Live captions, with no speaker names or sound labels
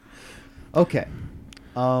Okay.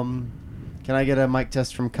 Can I get a mic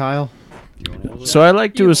test from Kyle? So I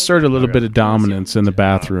like to assert a little bit of dominance in the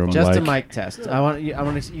bathroom. Just like, a mic test. I want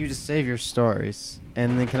you to save your stories.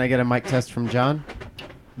 And then can I get a mic test from John?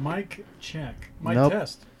 Mic check. Mic Nope.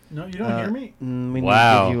 test. No, you don't hear me? We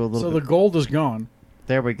Wow. need to give you a little So bit. the gold is gone.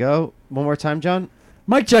 There we go. One more time, John.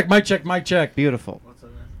 Mic check, mic check, mic check. Beautiful.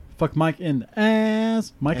 Fuck Mike in the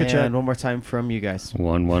ass. Mic And check. one more time from you guys.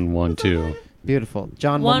 1 1 1 2. Beautiful.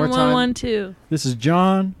 John, one more time. 1112. This is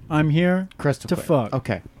John. I'm here Crystal to clear. fuck.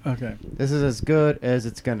 Okay. Okay. This is as good as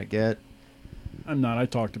it's going to get. I'm not. I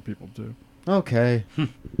talk to people too. Okay.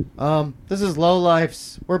 This is Low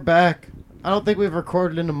Lifes. We're back. I don't think we've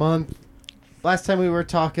recorded in a month. Last time we were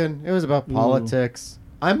talking, it was about politics.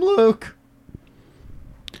 I'm Luke.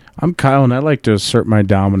 I'm Kyle, and I like to assert my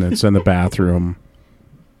dominance in the bathroom.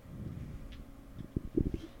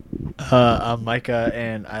 I'm Micah,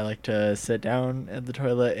 and I like to sit down at the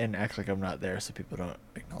toilet and act like I'm not there so people don't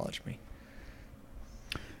acknowledge me.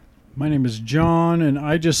 My name is John, and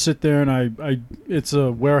I just sit there and I it's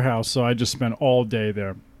a warehouse, so I just spend all day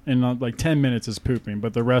there. And like 10 minutes is pooping,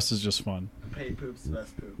 but the rest is just fun. Paid poop's the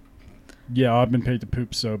best poop. Yeah, I've been paid to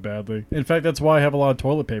poop so badly. In fact, that's why I have a lot of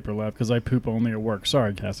toilet paper left, because I poop only at work.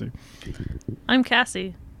 Sorry, Cassie. I'm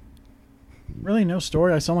Cassie. Really, no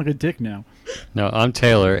story? I sound like a dick now. No, I'm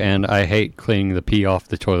Taylor, and I hate cleaning the pee off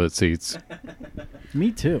the toilet seats.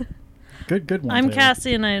 Me too. Good one. I'm Taylor.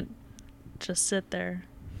 Cassie, and I just sit there.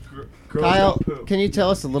 Kyle, can you tell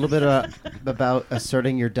us a little bit about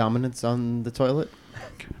asserting your dominance on the toilet?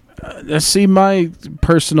 See, my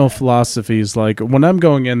personal philosophy is like when I'm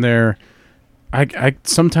going in there, I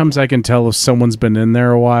sometimes I can tell if someone's been in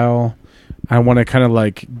there a while. I want to kind of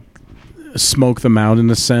like smoke them out in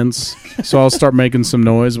a sense. So I'll start making some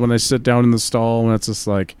noise when I sit down in the stall, and it's just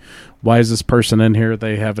like, why is this person in here?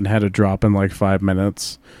 They haven't had a drop in like 5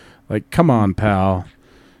 minutes. Like, come on, pal.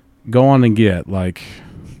 Go on and get, like...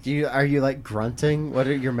 Are you like grunting? What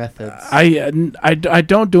are your methods? I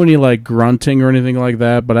don't do any like grunting or anything like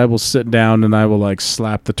that, but I will sit down and I will like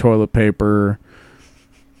slap the toilet paper.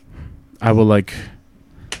 I will like...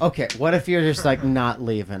 Okay, what if you're just like not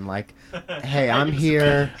leaving? Like, hey, I'm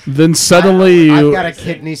here. Then suddenly I've got a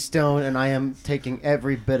kidney stone, and I am taking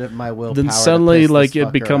every bit of my willpower. Then suddenly, to piss like, this it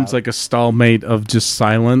fucker becomes out. like a stalemate of just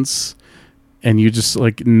silence, and you just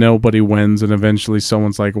like nobody wins, and eventually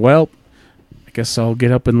someone's like, "Well, I guess I'll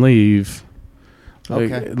get up and leave."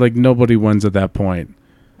 Okay. Like nobody wins at that point.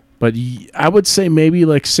 But I would say maybe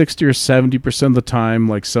like 60 or 70% of the time,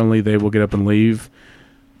 like suddenly they will get up and leave.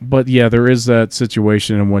 But yeah, there is that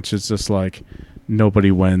situation in which it's just like nobody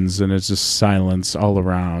wins and it's just silence all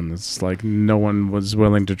around. It's like no one was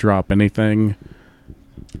willing to drop anything.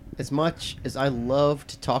 As much as I love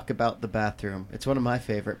to talk about the bathroom, it's one of my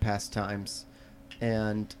favorite pastimes.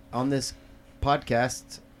 And on this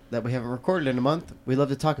podcast that we haven't recorded in a month, we love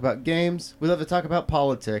to talk about games. We love to talk about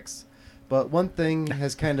politics. But one thing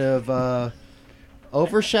has kind of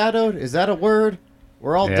overshadowed. Is that a word?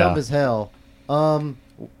 We're all dumb as hell.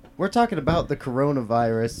 We're talking about the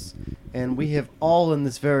coronavirus, and we have all in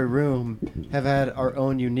this very room have had our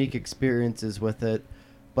own unique experiences with it.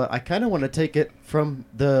 But I kind of want to take it from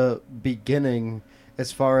the beginning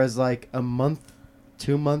as far as like a month,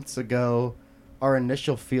 2 months ago, our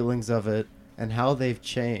initial feelings of it and how they've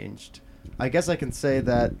changed. I guess I can say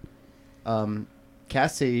that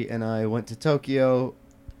Cassie and I went to Tokyo.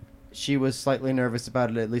 She was slightly nervous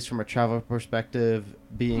about it, at least from a travel perspective,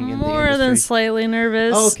 being in the industry. More than slightly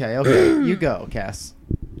nervous. Okay. You go, Cass.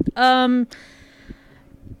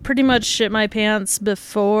 Pretty much shit my pants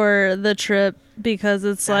before the trip because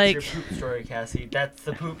it's That's like your poop story, Cassie. That's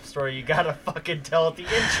the poop story you gotta fucking tell at the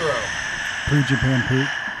intro. Pre-Japan poop.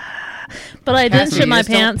 but I didn't Cassie, shit my just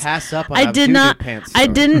don't pants. pass up on I a did doo-doo not. pants I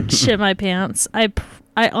story. didn't shit my pants. I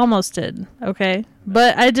almost did. Okay,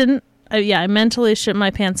 but I didn't. I mentally shit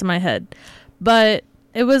my pants in my head, but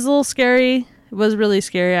it was a little scary. It was really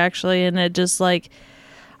scary actually, and it just like,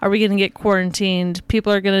 are we gonna get quarantined?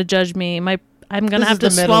 People are gonna judge me. I'm gonna have to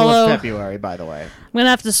This is the middle swallow. of February, by the way. I'm gonna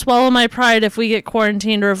have to swallow my pride if we get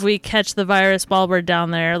quarantined or if we catch the virus while we're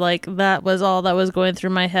down there. Like that was all that was going through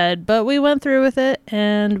my head, but we went through with it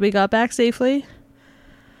and we got back safely.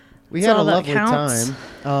 We That's had a all that lovely counts.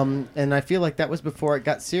 time, and I feel like that was before it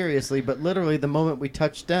got seriously. But literally, the moment we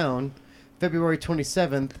touched down, February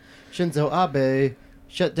 27th, Shinzo Abe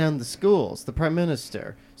shut down the schools, the prime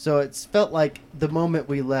minister. So it's felt like the moment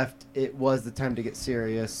we left, it was the time to get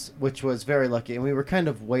serious, which was very lucky. And we were kind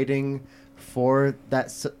of waiting for that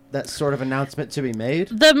sort of announcement to be made.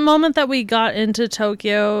 The moment that we got into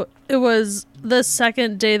Tokyo, it was the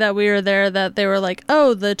second day that we were there that they were like,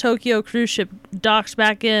 oh, the Tokyo cruise ship docked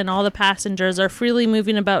back in. All the passengers are freely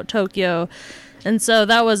moving about Tokyo. And so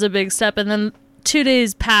that was a big step. And then 2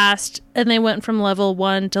 days passed, and they went from level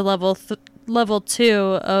 1 to level 2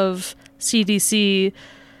 of CDC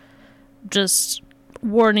just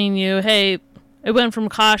warning you, hey, it went from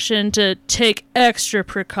caution to take extra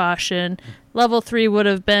precaution. Level 3 would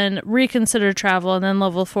have been reconsider travel, and then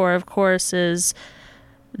level 4, of course, is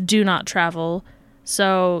do not travel.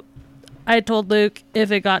 So I told Luke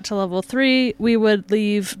if it got to level 3, we would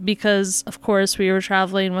leave because, of course, we were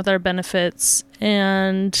traveling with our benefits,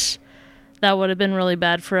 and that would have been really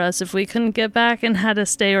bad for us if we couldn't get back and had to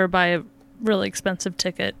stay or buy a really expensive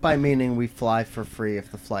ticket. By meaning we fly for free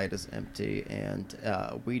if the flight is empty, and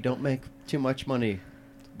we don't make too much money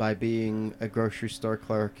by being a grocery store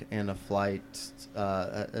clerk and a flight,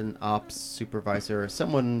 an ops supervisor,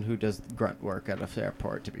 someone who does grunt work at an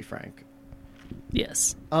airport, to be frank.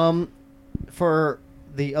 Yes. For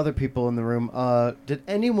the other people in the room, did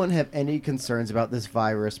anyone have any concerns about this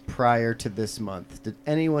virus prior to this month? Did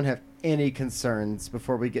anyone have any concerns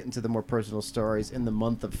before we get into the more personal stories in the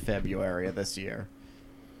month of February of this year?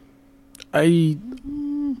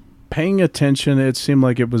 Paying attention, it seemed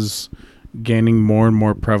like it was gaining more and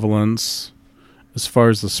more prevalence as far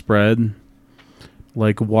as the spread.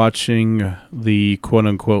 Like watching the quote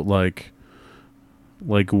unquote like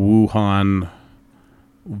Wuhan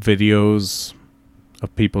videos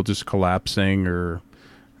of people just collapsing, or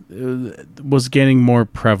it was gaining more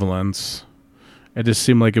prevalence. It just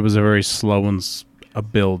seemed like it was a very slow and a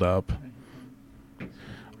build up.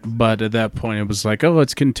 But at that point, it was like, oh,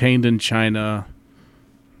 it's contained in China.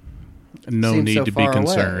 No Seems need so to be far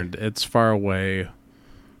concerned. It's far away.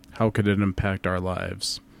 How could it impact our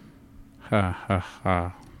lives? Ha ha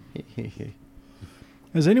ha.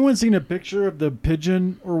 Has anyone seen a picture of the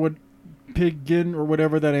pigeon or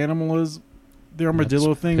whatever that animal is? The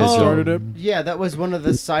armadillo thing that started it? Yeah, that was one of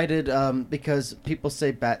the cited, because people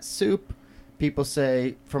say bat soup. People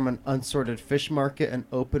say from an unsorted fish market, an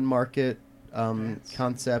open market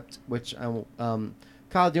concept, which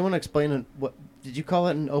Kyle, do you want to explain what did you call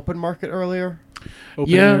it, an open market earlier?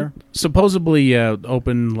 Open air? Supposedly, yeah,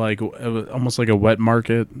 open, like almost like a wet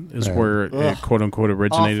market is where it quote unquote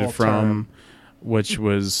originated Awful from, term. which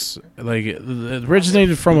was like it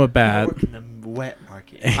originated from a bat. The wet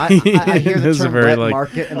market. I hear the This is term very, wet like-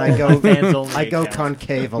 market, and I go Fans only I go account.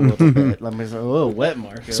 concave a little bit. Let me say, oh, wet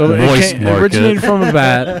market. So Moist it market. originated from a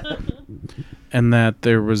bat, and that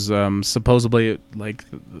there was supposedly like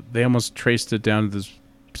they almost traced it down to this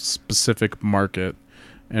specific market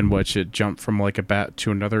in which it jumped from like a bat to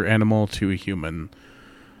another animal to a human,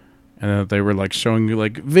 and they were like showing you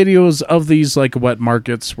like videos of these like wet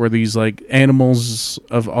markets where these like animals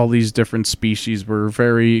of all these different species were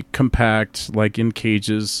very compact, like in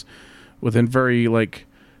cages within very like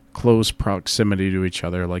close proximity to each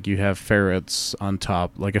other. Like you have ferrets on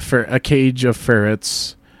top, like a cage of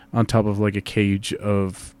ferrets on top of like a cage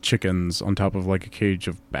of chickens on top of like a cage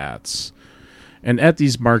of bats. And at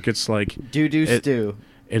these markets, like doo-doo stew.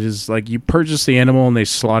 it is like you purchase the animal and they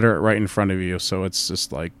slaughter it right in front of you. So it's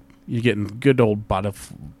just like you're getting good old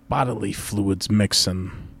bodily fluids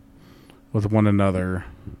mixing with one another.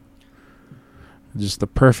 Just the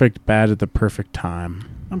perfect bat at the perfect time.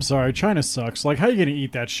 I'm sorry, China sucks. Like, how you gonna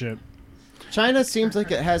eat that shit? China seems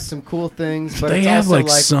like it has some cool things, but They it's have also like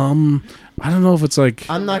some. I don't know if it's like.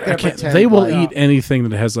 I'm not gonna pretend They will like- eat anything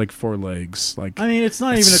that has like 4 legs. Like I mean, it's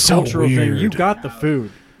not It's even a so cultural thing. You weird. got the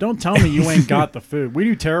food. Don't tell me you ain't got the food. We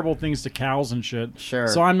do terrible things to cows and shit. Sure.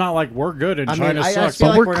 So I'm not like, we're good and I China mean, I sucks. feel But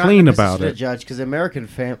like we're we're not clean in a about position it. to judge, because American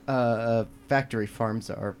factory farms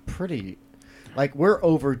are pretty. Like, we're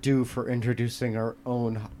overdue for introducing our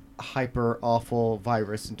own hyper awful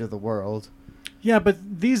virus into the world. Yeah, but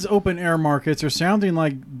these open air markets are sounding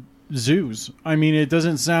like zoos. I mean, it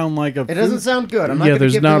doesn't sound like a It doesn't sound good. I'm not Yeah, going to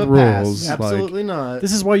there's give not them a pass. rules, like- Absolutely not.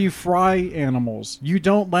 This is why you fry animals. You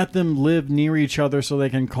don't let them live near each other so they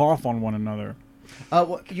can cough on one another.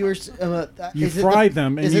 What, you You fry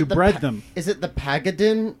them and you bread them. Is it the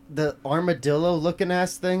pagadin, the armadillo-looking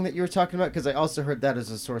ass thing that you were talking about? Because I also heard that as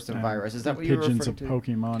a source of virus. Is that what you were Pigeons referring of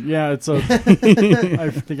to? Pokemon. Yeah, it's a. I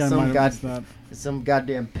think I Some might have god- missed that. Some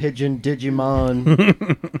goddamn pigeon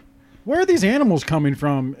Digimon. Where are these animals coming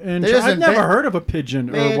from? And They just I've never invent- heard of a pigeon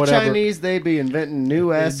or Man, whatever. Chinese, they be inventing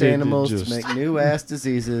new ass They animals just- to make new ass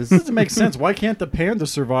diseases. It doesn't make sense. Why can't the panda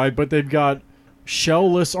survive, but they've got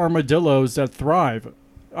shellless armadillos that thrive.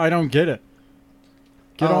 I don't get it.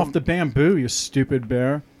 Get off Um, the bamboo, you stupid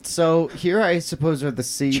bear. So here, I suppose, are the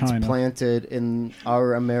seeds China. planted in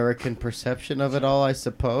our American perception of it all. I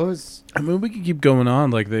suppose. I mean, we could keep going on.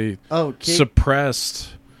 Like they Oh,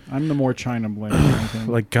 suppressed. I'm the more China blame. I think.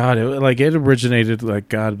 Like God, it originated. Like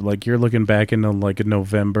God, like you're looking back into like a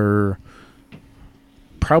November,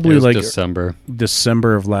 probably It was like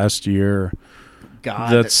December. of last year.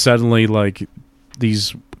 God, That suddenly like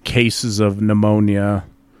these cases of pneumonia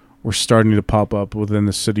were starting to pop up within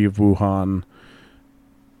the city of Wuhan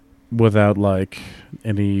without like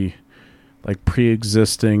any like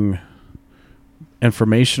pre-existing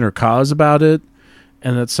information or cause about it,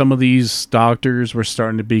 and that some of these doctors were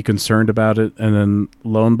starting to be concerned about it, and then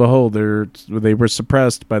lo and behold they were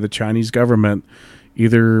suppressed by the Chinese government,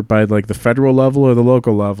 either by like the federal level or the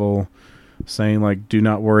local level, saying like, do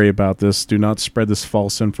not worry about this, do not spread this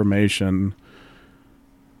false information.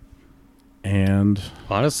 And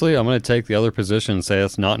Honestly, I'm going to take the other position and say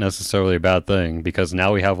that's not necessarily a bad thing, because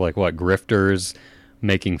now we have like grifters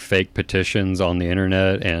making fake petitions on the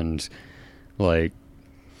internet, and like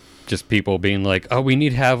just people being like, oh, we need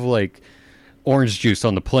to have like orange juice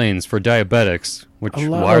on the planes for diabetics, which a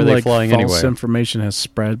lot why are of they like flying false anyway? information has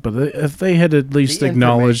spread, but if they had at least the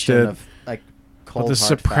acknowledged information it, of, like, but cold the hard facts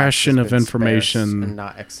suppression has of been sparse information- and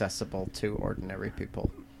not accessible to ordinary people.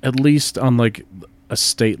 at least on like a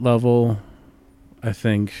state level, I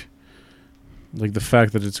think like the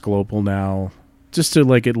fact that it's global now, just to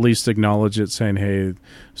like at least acknowledge it, saying, hey,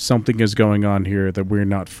 something is going on here that we're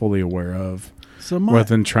not fully aware of, So rather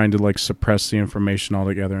than trying to like suppress the information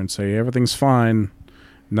altogether and say everything's fine,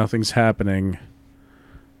 nothing's happening.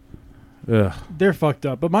 Ugh. they're fucked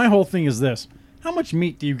up. But my whole thing is this: how much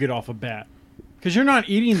meat do you get off a bat? Because you're not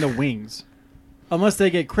eating the wings, unless they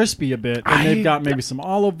get crispy a bit, and they've got maybe some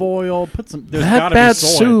olive oil. Put some. There's That gotta bat be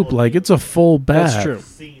soy. soup, like it's a full bat. That's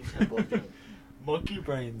true. Monkey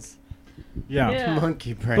brains. Yeah.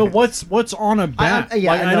 Monkey brain. But what's on a bat?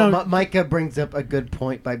 Yeah, Like, I I know. don't. Micah brings up a good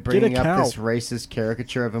point by a bringing up cow. this racist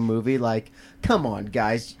caricature of a movie. Like, come on,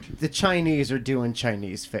 guys. The Chinese are doing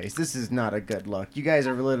Chinese face. This is not a good look. You guys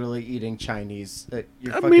are literally eating Chinese.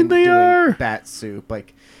 You're I fucking mean, they doing are. bat soup.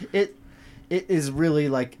 Like, it is really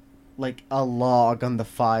like a log on the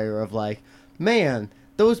fire of like, man,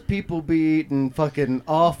 those people be eating fucking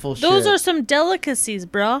awful shit. Those are some delicacies,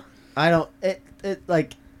 bro. I don't. It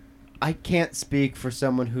like. I can't speak for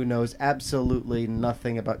someone who knows absolutely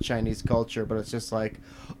nothing about Chinese culture, but it's just like,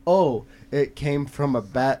 oh, it came from a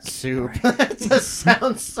bat soup. It just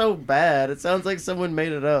sounds so bad. It sounds like someone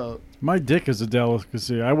made it up. My dick is a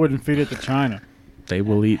delicacy. I wouldn't feed it to China. They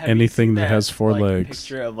will eat Have you anything seen that has four like, legs.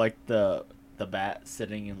 Picture of like the bat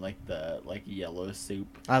sitting in like the yellow soup.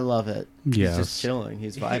 I love it. He's Yes. just chilling.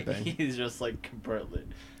 He's vibing. He's just like completely,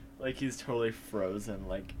 like he's totally frozen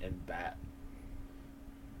like in bat.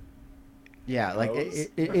 Yeah, like Gross.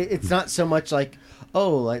 it's not so much like,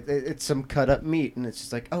 oh, like it's some cut up meat, and it's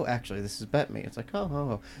just like, oh, actually, this is bat meat. It's like,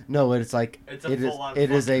 oh. No, it's like It's a it is full-on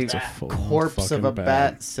it is fucking a It's a bat. full corpse of a fucking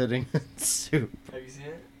bat sitting in soup. Have you seen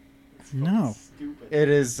it? It's No. fucking Stupid. It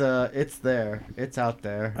is. It's there. It's out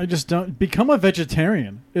there. I just don't become a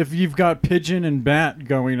vegetarian. If you've got pigeon and bat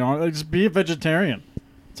going on, like, just be a vegetarian.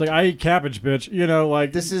 It's like I eat cabbage, bitch. You know,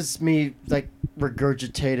 like This is me like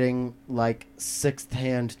regurgitating like sixth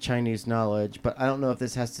hand Chinese knowledge, but I don't know if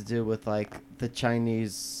this has to do with like the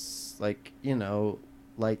Chinese, like, you know,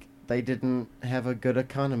 like they didn't have a good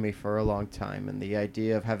economy for a long time, and the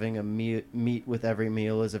idea of having a meat with every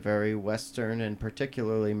meal is a very Western and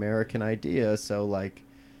particularly American idea. So like,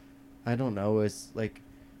 I don't know, is like,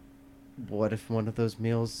 what if one of those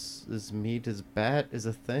meals is meat is bat is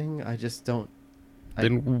a thing? I just don't.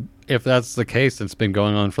 Then, if that's the case, it's been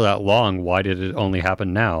going on for that long. Why did it only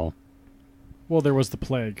happen now? well, there was the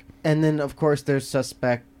plague. And then, of course, there's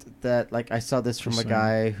suspect that, like, I saw this from Just a saying.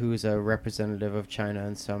 guy who's a representative of China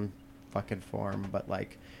in some fucking form, but,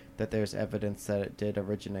 like, that there's evidence that it did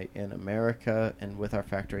originate in America, and with our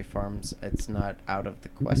factory farms, it's not out of the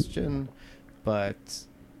question. But,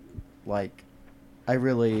 like, I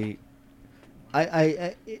really...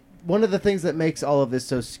 one of the things that makes all of this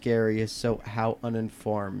so scary is how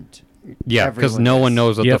uninformed. Yeah, because Everyone no one is.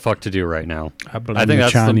 knows what Yep. the fuck to do right now. I I think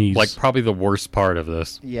that's the, probably the worst part of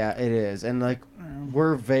this. Yeah, it is. And, like,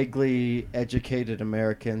 we're vaguely educated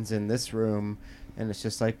Americans in this room, and it's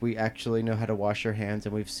just like we actually know how to wash our hands,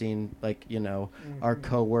 and we've seen, like, you know, our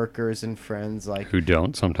coworkers and friends, like, Who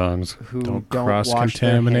don't sometimes. who Don't don't wash their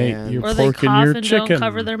cross-contaminate hands, your Or they pork and cough your and chicken. don't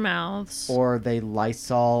cover their mouths. or they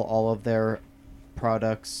Lysol all of their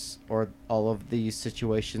products or all of these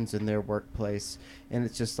situations in their workplace, and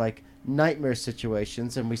it's just like nightmare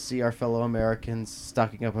situations, and we see our fellow Americans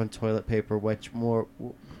stocking up on toilet paper, which more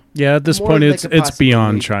Yeah, at this more point, than they it's could it's possibly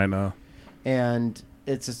beyond need. China. And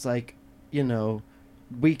it's just like, you know,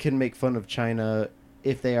 we can make fun of China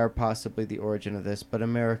if they are possibly the origin of this, but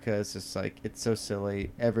America is just like, it's so silly.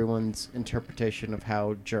 Everyone's interpretation of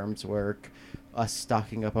how germs work, us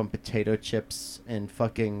stocking up on potato chips and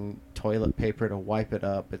fucking toilet paper to wipe it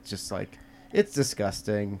up, it's just like, it's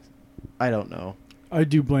disgusting. I don't know. I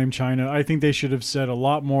do blame China. I think they should have said a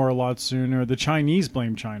lot more, a lot sooner. The Chinese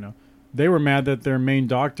blame China. They were mad that their main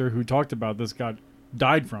doctor who talked about this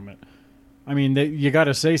died from it. I mean, you got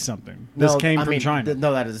to say something. This came from China.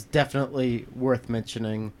 No, that is definitely worth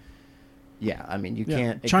mentioning. Yeah, I mean, you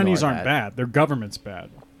can't ignore Chinese aren't that. bad. Their government's bad.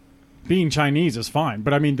 Being Chinese is fine,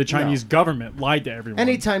 but I mean, the Chinese government lied to everyone.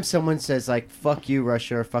 Anytime someone says, like, fuck you,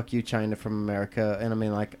 Russia, or fuck you, China from America, and I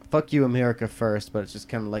mean, like, fuck you, America first, but it's just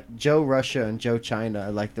kind of like Joe Russia and Joe China,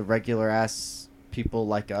 like the regular ass people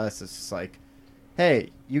like us. It's just like, hey,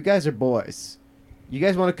 you guys are boys. You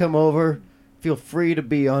guys want to come over? Feel free to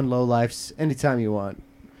be on Low Lifes anytime you want.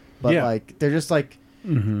 But, Yeah. like, they're just like,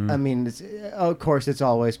 Mm-hmm. I mean, of course, it's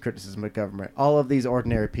always criticism of government. All of these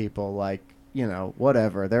ordinary people, like, you know,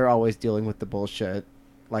 whatever, they're always dealing with the bullshit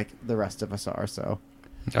like the rest of us are, so.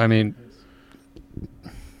 I mean,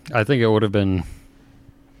 I think it would have been.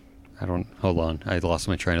 Hold on. I lost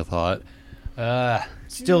my train of thought.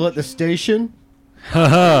 Still at the station?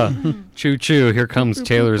 Haha. Choo choo. Here comes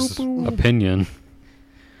Taylor's opinion.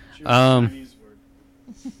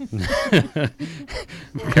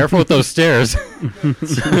 Careful with those stairs.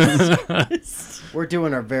 We're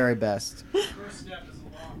doing our very best.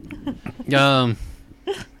 No,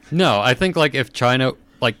 I think like if China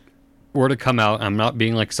like were to come out, I'm not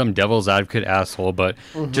being like some devil's advocate asshole, but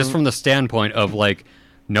just from the standpoint of like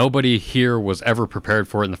nobody here was ever prepared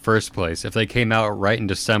for it in the first place. If they came out right in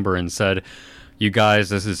December and said, "You guys,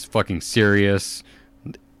 this is fucking serious."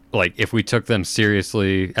 Like if we took them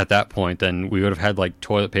seriously at that point, then we would have had like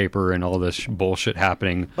toilet paper and all this bullshit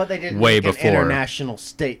happening But they didn't way make before. an international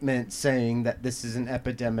statement saying that this is an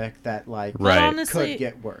epidemic that, like, Right. But honestly, could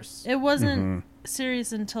get worse. it wasn't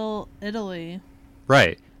serious until Italy.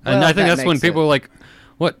 Right. And Well, I think that that's when makes people it. are like,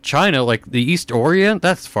 what, China, like the East Orient?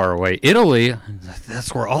 That's far away. Italy,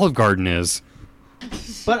 that's where Olive Garden is.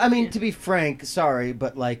 But, I mean, to be frank, sorry,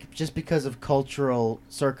 but, like, just because of cultural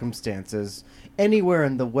circumstances, anywhere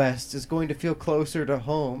in the West is going to feel closer to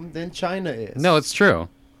home than China is. No, it's true.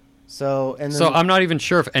 So, and then, So I'm not even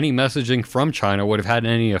sure if any messaging from China would have had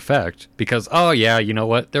any effect because, oh yeah, you know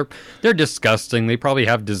what? They're disgusting. They probably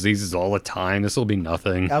have diseases all the time. This will be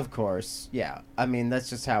nothing. of course, yeah. I mean, that's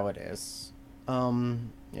just how it is.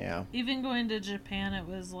 Yeah. Even going to Japan, it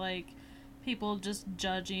was like people just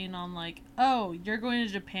judging on like, oh, you're going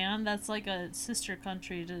to Japan? That's like a sister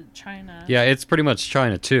country to China. Yeah, it's pretty much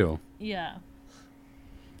China too. Yeah.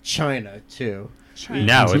 China, too. China.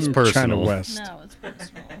 Now it's China personal. West. No, it's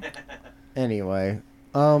personal. Anyway,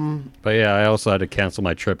 But yeah, I also had to cancel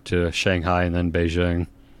my trip to Shanghai and then Beijing.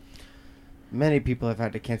 many people have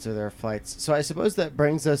had to cancel their flights. So I suppose that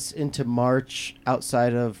brings us into March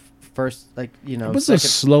outside of first, like, you know, It was a second-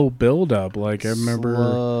 slow build up. Like I remember.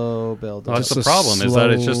 slow build Well, up. that's the Just a problem is that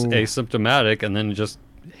it's just slow- asymptomatic and then it just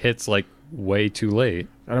hits like way too late.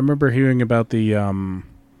 I remember hearing about the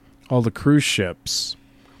all the cruise ships.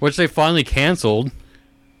 Which they finally canceled.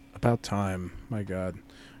 About time, my God.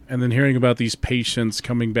 And then hearing about these patients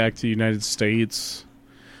coming back to the United States.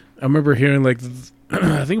 I remember hearing like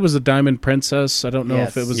I think it was the Diamond Princess. I don't know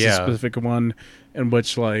if it Yes. was Yeah. a specific one in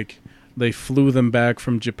which like they flew them back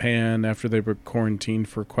from Japan after they were quarantined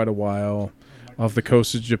for quite a while off the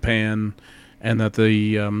coast of Japan, and that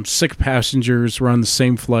the sick passengers were on the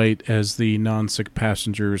same flight as the non-sick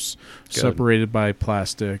passengers, Good. separated by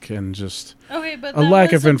plastic, and just Okay, but a that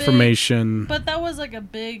lack was of a big- information. But that was like a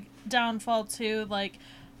big downfall too. Like,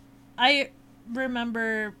 I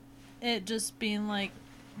remember it just being like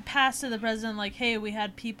passed to the president, like, "Hey, we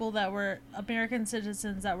had people that were American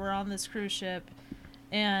citizens that were on this cruise ship,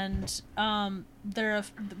 and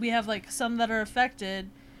we have like some that are affected.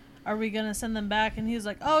 Are we gonna send them back?" And he was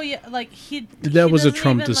like, "Oh yeah," like That was a doesn't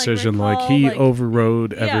Trump even, decision. recall, He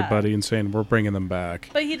overrode Yeah. everybody and saying we're bringing them back.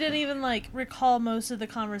 But he didn't even like recall most of the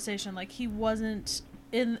conversation. Like he wasn't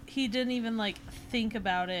in. He didn't even like think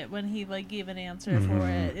about it when he like gave an answer for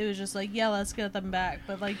it. It was just like, yeah, let's get them back.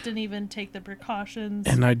 But like didn't even take the precautions.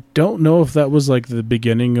 And I don't know if that was like the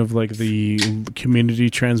beginning of like the community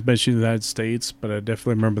transmission in the United States, but I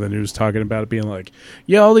definitely remember the news talking about it being like,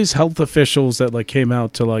 yeah, all these health officials that like came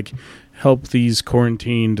out to like help these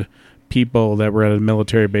quarantined people that were at a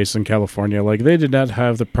military base in California. Like, they did not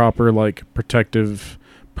have the proper, like, protective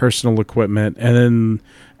personal equipment. And then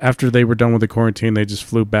after they were done with the quarantine, they just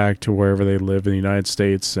flew back to wherever they live in the United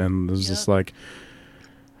States. And it was just like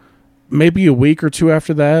maybe a week or two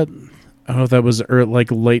after that. I don't know if that was like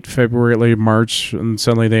late February, late March, and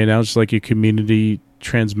suddenly they announced like a community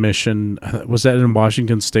transmission. Was that in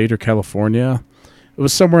Washington State or California? It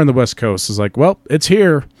was somewhere on the West Coast. It's like, well, it's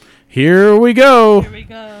here. Here we go. Here we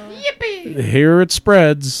go. Yippee! Here it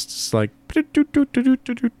spreads. It's like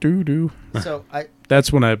do. So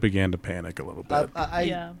That's when I began to panic a little bit.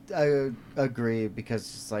 I agree, because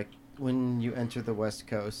it's like when you enter the West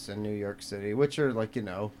Coast and New York City, which are like, you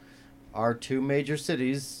know, our two major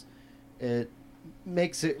cities, it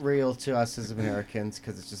makes it real to us as Americans,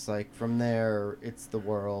 because it's just like from there, it's the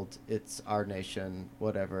world, it's our nation,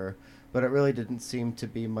 whatever. But it really didn't seem to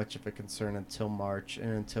be much of a concern until March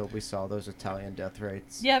and until we saw those Italian death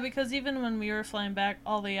rates. Yeah, because even when we were flying back,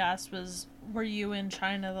 all they asked was, were you in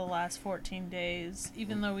China the last 14 days?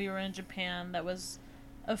 Even though we were in Japan, that was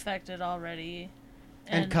affected already.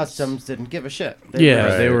 And customs didn't give a shit.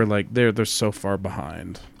 They were like, they're so far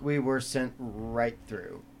behind. We were sent right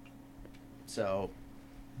through. So,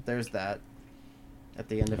 there's that. At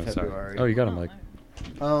the end of February. Oh, you got him,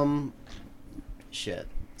 Mike. Shit.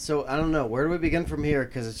 So, I don't know. Where do we begin from here?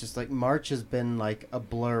 Because it's just like March has been like a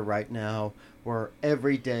blur right now, where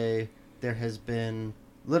every day there has been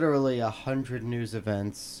literally 100 news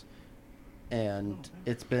events, and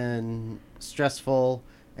it's been stressful,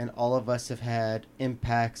 and all of us have had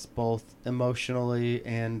impacts both emotionally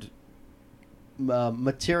and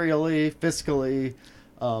materially, fiscally.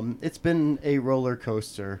 It's been a roller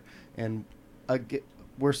coaster, and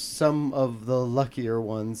we're some of the luckier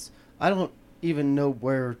ones. I don't even know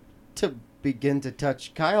where to begin to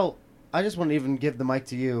touch. Kyle, I just want to even give the mic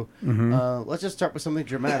to you. Mm-hmm. Let's just start with something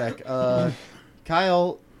dramatic.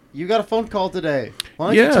 Kyle, you got a phone call today. Why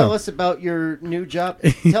don't you tell us about your new job?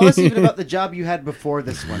 Tell us even about the job you had before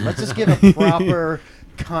this one. Let's just give a proper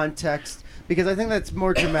context, because I think that's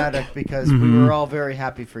more dramatic, because we were all very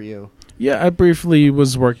happy for you. Yeah, I briefly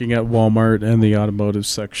was working at Walmart in the automotive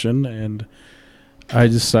section, and I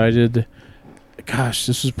decided, gosh,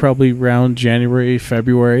 this was probably around January,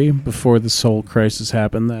 February, before this whole crisis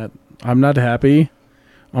happened, that I'm not happy.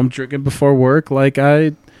 I'm drinking before work. Like,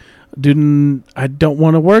 I don't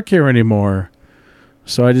want to work here anymore.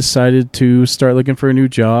 So I decided to start looking for a new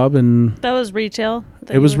job, and That was retail?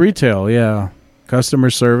 it was retail, yeah.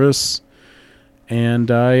 Customer service.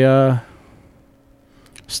 And I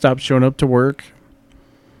stopped showing up to work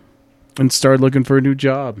and started looking for a new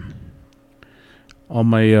job. All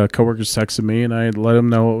my coworkers texted me, and I let them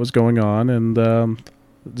know what was going on, and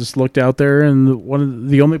just looked out there, and one of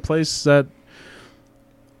the only place that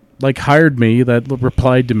like hired me, that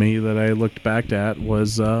replied to me, that I looked back at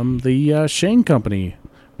was the Shane Company,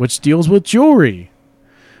 which deals with jewelry.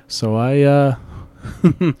 So I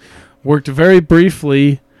worked very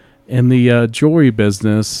briefly in the jewelry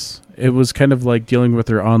business. It was kind of like dealing with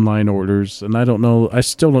their online orders, and I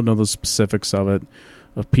still don't know the specifics of it,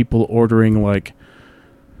 of people ordering like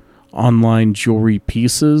online jewelry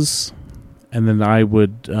pieces, and then I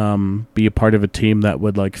would be a part of a team that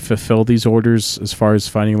would like fulfill these orders as far as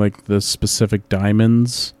finding like the specific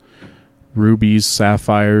diamonds, rubies,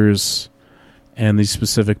 sapphires, and the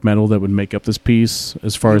specific metal that would make up this piece.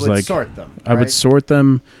 As far as like sort them, I would sort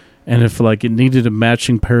them, and if like it needed a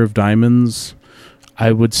matching pair of diamonds,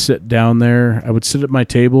 I would sit down there. I would sit at my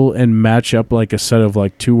table and match up like a set of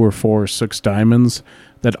like 2 or 4 or 6 diamonds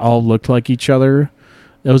that all looked like each other.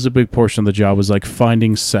 That was a big portion of the job, was like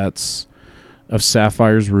finding sets of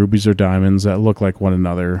sapphires, rubies, or diamonds that look like one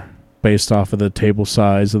another based off of the table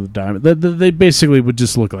size of the diamond. They basically would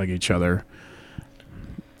just look like each other.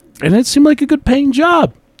 And it seemed like a good paying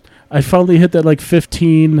job. I finally hit that like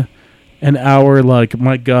 15 an hour, like,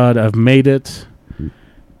 my God, I've made it.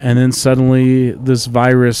 And then suddenly this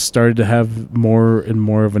virus started to have more and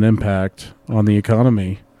more of an impact on the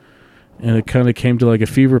economy. And it kind of came to like a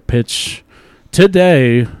fever pitch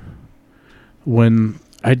today, when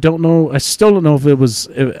I still don't know if it was,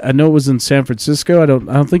 I know it was in San Francisco. I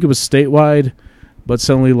don't think it was statewide, but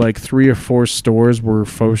suddenly like 3 or 4 stores were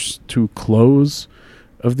forced to close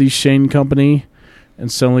of the Shane Company. And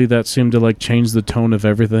suddenly that seemed to like change the tone of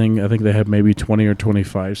everything. I think they had maybe 20 or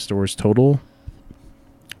 25 stores total,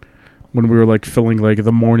 when we were like filling like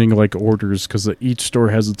the morning like orders, because each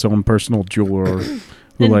store has its own personal jeweler.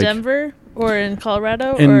 In Denver or in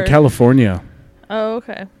Colorado? In California. Oh,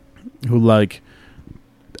 okay. Who like,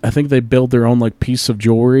 I think they build their own like piece of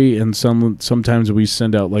jewelry, and sometimes we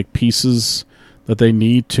send out like pieces that they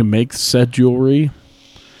need to make said jewelry.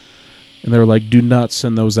 And they were like, do not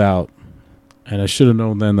send those out. And I should have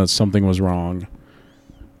known then that something was wrong.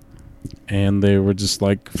 And they were just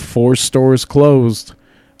like 4 stores closed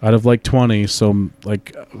out of like 20. So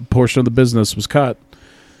like a portion of the business was cut.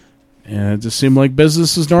 And it just seemed like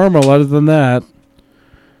business is normal. Other than that,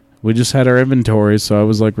 we just had our inventory. So I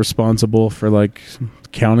was like responsible for like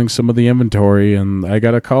counting some of the inventory. And I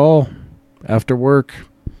got a call after work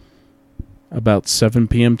about 7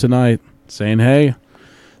 p.m. tonight saying, hey,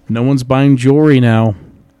 no one's buying jewelry now.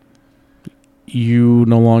 You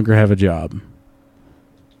no longer have a job.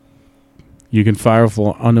 You can file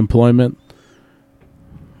for unemployment.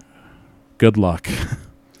 Good luck.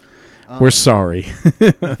 We're sorry.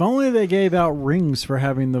 If only they gave out rings for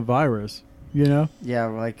having the virus. You know, Yeah,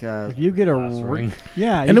 like if you get a Glass ring.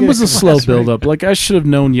 yeah, And you it get was a slow glass ring. build up. Like I should have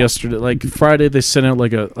known yesterday. Like Friday they sent out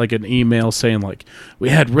like an email saying like we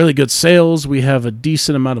had really good sales, we have a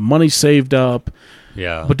decent amount of money saved up.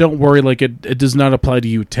 Yeah. But don't worry, like it does not apply to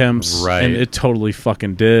you temps. Right. And it totally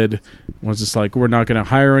fucking did. It was just like, we're not gonna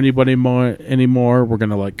hire anybody anymore. We're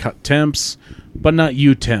gonna like cut temps. But not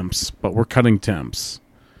you temps, but we're cutting temps.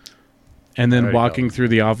 And then There you walking go. through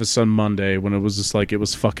the office on Monday when it was just like it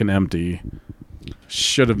was fucking empty.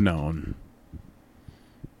 Should have known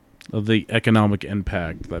of the economic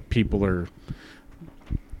impact that people are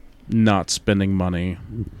not spending money.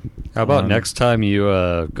 How about on- next time you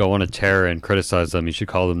go on a tear and criticize them, you should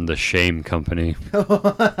call them the Shame Company.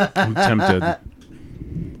 I'm tempted.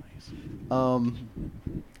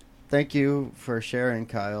 Thank you for sharing,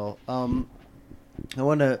 Kyle. I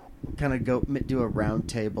want to kind of do a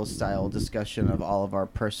roundtable style discussion of all of our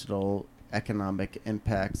personal economic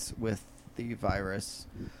impacts with the virus.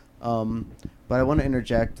 But I want to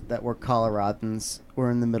interject that we're Coloradans.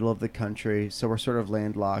 We're in the middle of the country, so we're sort of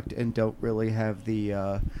landlocked and don't really have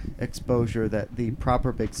the exposure that the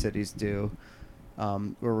proper big cities do.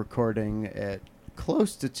 We're recording at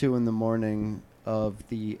close to 2 in the morning of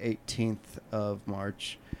the 18th of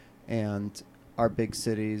March, and our big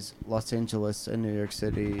cities, Los Angeles and New York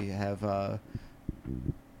City, have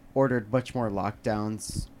ordered much more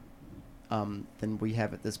lockdowns than we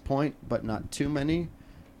have at this point, but not too many.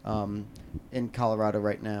 In Colorado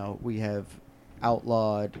right now, we have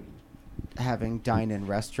outlawed having dine-in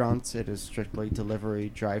restaurants. It is strictly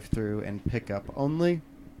delivery, drive-through, and pickup only.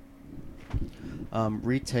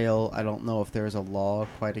 Retail, I don't know if there's a law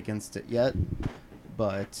quite against it yet,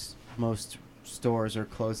 but most stores are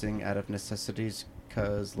closing out of necessities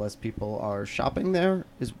because less people are shopping there,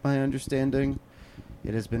 is my understanding.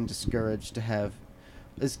 It has been discouraged to have...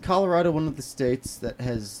 Is Colorado one of the states that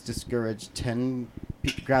has discouraged 10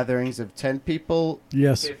 gatherings of 10 people?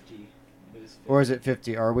 Yes, Or is it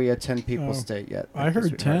 50? Are we a 10 people Oh, state yet? I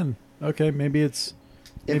heard 10. Okay, maybe it's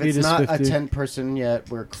If maybe it's it is not 50. a 10 person yet,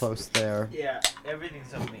 we're close there. Yeah,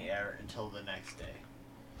 everything's up in the air until the next day.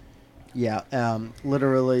 Yeah,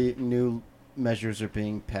 literally new measures are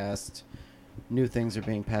being passed. New things are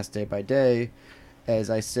being passed day by day. As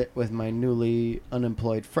I sit with my newly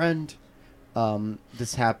unemployed friend,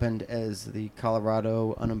 this happened as the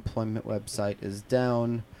Colorado unemployment website is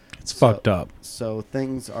down. It's So- fucked up. So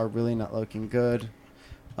things are really not looking good.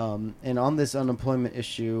 And on this unemployment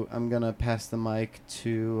issue, I'm going to pass the mic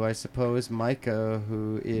to, I suppose, Micah,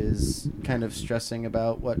 who is kind of stressing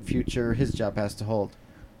about what future his job has to hold.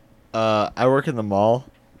 I work in the mall,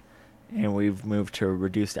 and we've moved to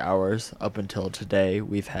reduced hours. Up until today,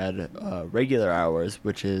 we've had regular hours,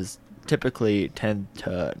 which is typically 10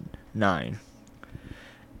 to 9.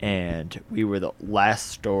 And we were the last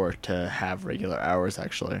store to have regular hours,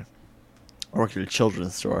 actually. I worked at a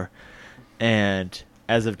children's store. And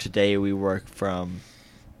as of today, we work from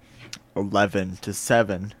 11 to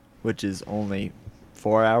 7, which is only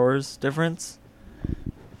 4 hours difference.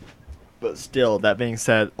 But still, that being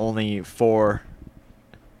said, only 4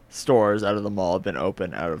 stores out of the mall have been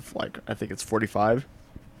open out of, like, I think it's 45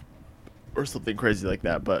 or something crazy like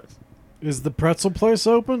that. But Is the pretzel place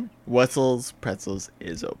open? Wetzel's Pretzels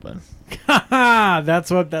is open.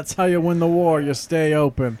 That's how you win the war. You stay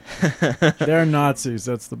open. They're Nazis.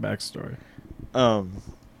 That's the backstory.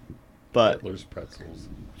 But Hitler's pretzels.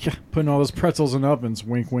 Yeah, putting all those pretzels in ovens.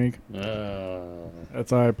 Wink, wink. Uh,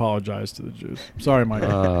 That's I apologize to the Jews. Sorry,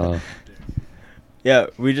 Mike. yeah,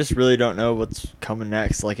 we just really don't know what's coming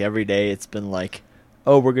next. Like, every day it's been like,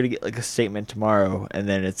 oh, we're going to get, like, a statement tomorrow. And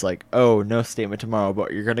then it's like, oh, no statement tomorrow,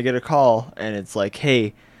 but you're going to get a call. And it's like,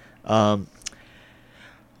 hey,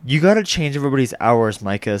 you got to change everybody's hours,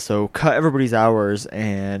 Micah. So cut everybody's hours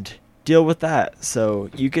and deal with that. So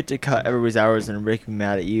you get to cut everybody's hours and make me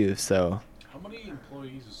mad at you. So How many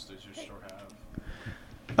employees does your store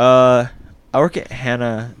have? I work at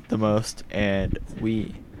Hannah the most, and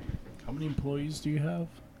we... How How many employees do you have?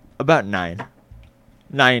 About 9.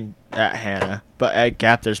 9 at Hannah, but at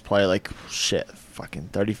Gap there's probably like fucking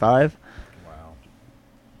 35. Wow.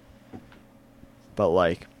 But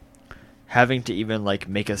like having to even like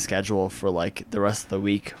make a schedule for like the rest of the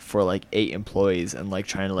week for like 8 employees and like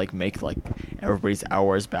trying to like make like everybody's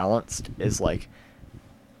hours balanced is like,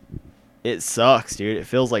 it sucks, dude. It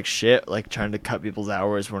feels like shit like trying to cut people's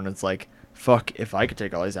hours when it's like, fuck, if I could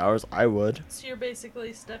take all these hours, I would. So you're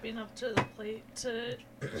basically stepping up to the plate to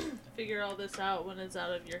figure all this out when it's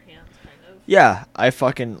out of your hands, kind of. Yeah, I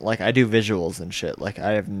fucking like I do visuals and shit. Like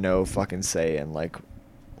I have no fucking say in like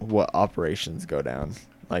what operations go down.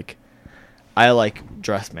 Like I like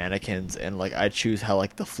dress mannequins and like I choose how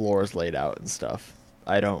like the floor is laid out and stuff.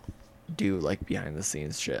 I don't do like behind the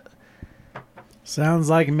scenes shit. Sounds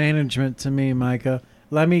like management to me, Micah.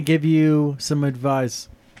 Let me give you some advice.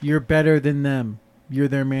 You're better than them. You're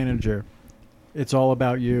their manager. It's all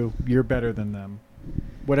about you. You're better than them.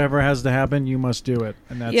 Whatever has to happen, you must do it.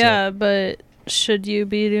 And that's it. But should you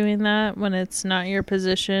be doing that when it's not your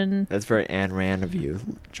position? That's very Ayn Rand of you,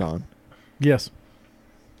 John. Yes.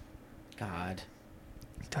 God.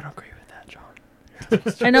 Don't agree with that,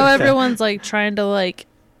 John. I know everyone's like trying to like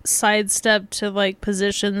sidestep to like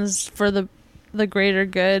positions for the greater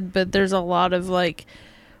good, but there's a lot of like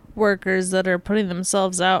workers that are putting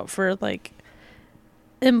themselves out for like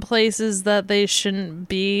in places that they shouldn't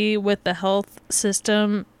be with the health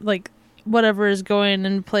system, like whatever is going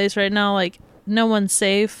in place right now, like no one's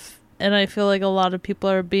safe, and I feel like a lot of people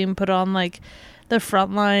are being put on like the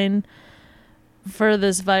front line for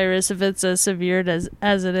this virus if it's as severe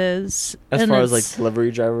as it is. As And far as it's- like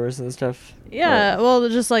delivery drivers and stuff. yeah, Right. well,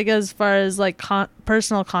 just like as far as like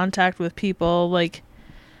personal contact with people, like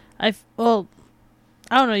I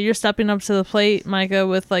don't know, you're stepping up to the plate, Micah,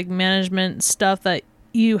 with like management stuff that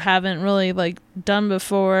you haven't really like done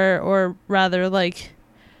before, or rather like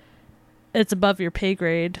it's above your pay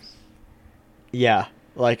grade. Yeah,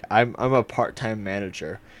 like I'm a part-time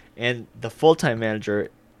manager, and the full-time manager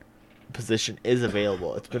position is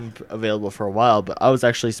available. It's been available for a while, but I was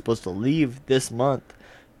actually supposed to leave this month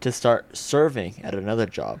to start serving at another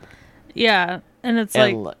job. Yeah, and it's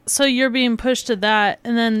And like so you're being pushed to that,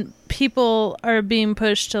 and then people are being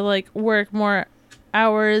pushed to like work more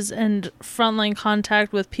hours and frontline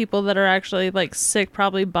contact with people that are actually like sick,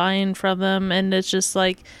 probably buying from them, and it's just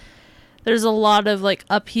like there's a lot of like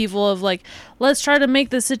upheaval of like let's try to make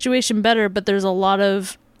the situation better, but there's a lot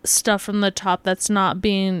of stuff from the top that's not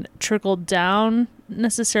being trickled down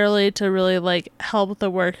necessarily to really like help the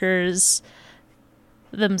workers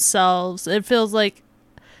themselves. It feels like,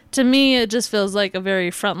 to me, it just feels like a very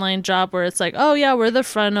frontline job where it's like, oh yeah, we're the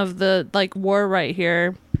front of the like war right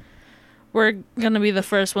here. We're gonna be the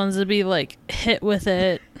first ones to be like hit with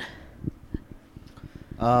it.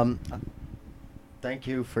 Thank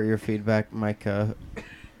you for your feedback, Micah.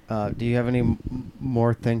 Do you have any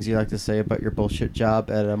more things you'd like to say about your bullshit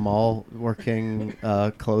job at a mall working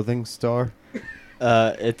clothing store?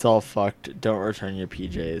 It's all fucked. Don't return your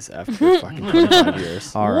PJs after fucking 25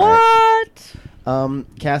 years. All right. What?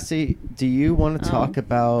 Cassie, do you want to talk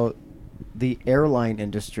about the airline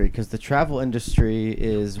industry? Because the travel industry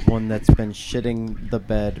is one that's been shitting the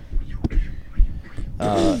bed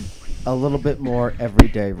a little bit more every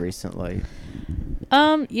day recently.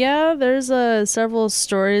 Yeah, there's several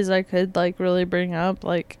stories I could like really bring up.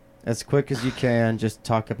 Like, As quick as you can, just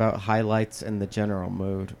talk about highlights and the general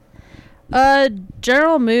mood.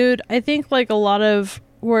 general mood. I think like a lot of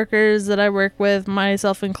workers that I work with,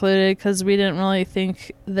 myself included, because we didn't really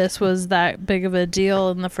think this was that big of a deal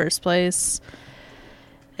in the first place.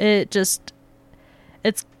 It's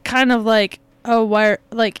kind of like, oh, why?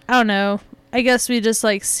 Like, I don't know. I guess we just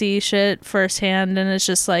like see shit firsthand, and it's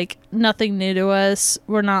just like nothing new to us.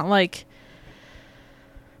 We're not like,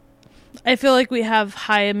 I feel like we have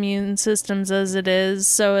high immune systems as it is,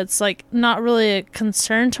 so it's like not really a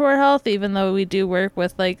concern to our health, even though we do work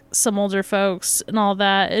with like some older folks and all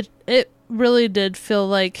that. It really did feel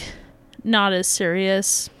like not as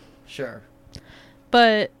serious. Sure.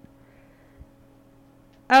 But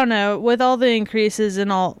I don't know, with all the increases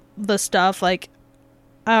and all the stuff, like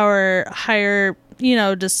our higher,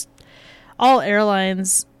 just all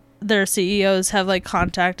airlines, their CEOs have like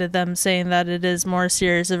contacted them saying that it is more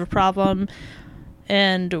serious of a problem,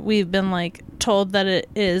 and we've been like told that it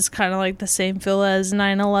is kind of like the same feel as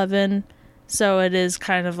 9/11, so it is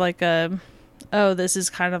kind of like this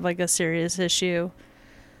is kind of like a serious issue.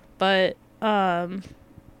 But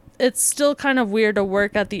it's still kind of weird to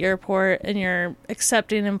work at the airport and you're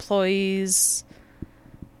accepting employees,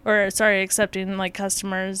 accepting like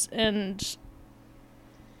customers, and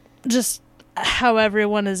just how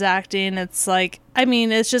everyone is acting. It's like, I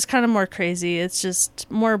mean, it's just kind of more crazy. It's just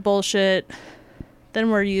more bullshit than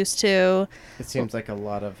we're used to. It seems like a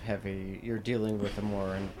lot of heavy. You're dealing with a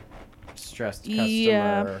more stressed customer.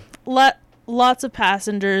 Yeah. Lots of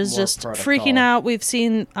passengers More just protocol. freaking out. We've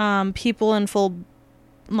seen people in full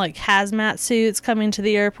like hazmat suits coming to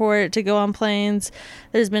the airport to go on planes.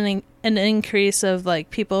 There's been an increase of like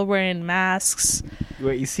people wearing masks.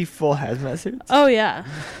 Wait, you see full hazmat suits? Oh yeah.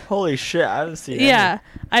 Holy shit, I haven't seen Yeah,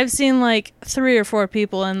 I've seen like 3 or 4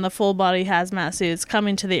 people in the full body hazmat suits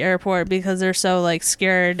coming to the airport because they're so like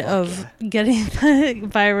scared of getting the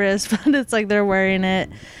virus, but it's like they're wearing it.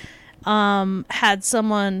 Had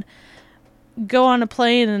someone go on a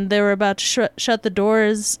plane and they were about to shut the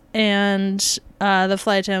doors, and the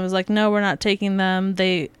flight attendant was like, no, we're not taking them.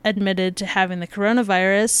 They admitted to having the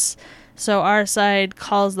coronavirus. So our side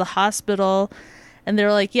calls the hospital, and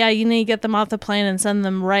they're like, yeah, you need to get them off the plane and send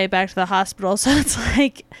them right back to the hospital. So it's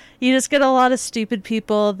like, you just get a lot of stupid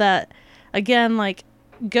people that, again, like,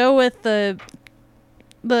 go with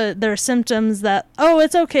their symptoms that, oh,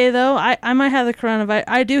 it's okay though, I might have the coronavirus.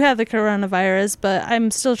 I do have the coronavirus, but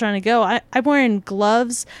I'm still trying to go. I'm wearing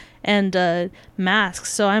gloves and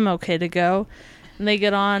masks, so I'm okay to go. And they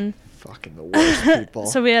get on. Fucking the worst people.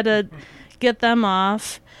 So we had to get them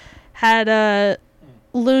off. Had a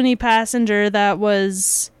loony passenger that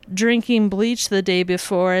was drinking bleach the day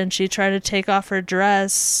before, and she tried to take off her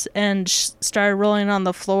dress and started rolling on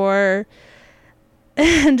the floor.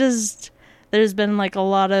 And just, there's been like a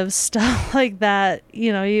lot of stuff like that.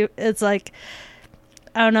 You know, it's like,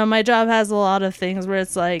 I don't know, my job has a lot of things where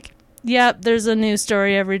it's like, yep, there's a new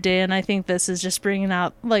story every day, and I think this is just bringing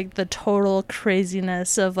out like the total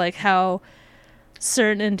craziness of like how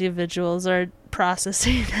certain individuals are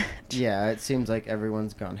processing it. Yeah, it seems like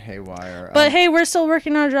everyone's gone haywire. But hey, we're still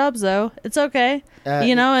working our jobs though. It's okay,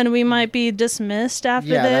 you know, and we might be dismissed after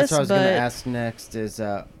yeah, this. that's what I was but going to ask next. Is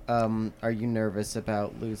are you nervous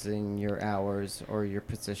about losing your hours or your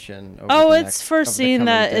position? It's foreseen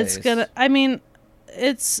that it's gonna. I mean,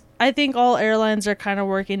 I think all airlines are kind of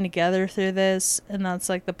working together through this, and that's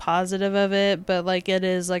like the positive of it. But like, it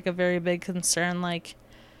is like a very big concern. Like,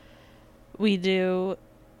 we do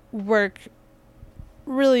work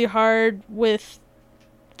really hard with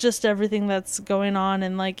just everything that's going on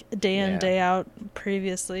and like day in, day out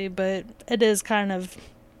previously, but it is kind of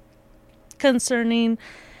concerning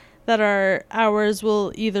that our hours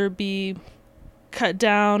will either be cut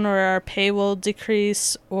down or our pay will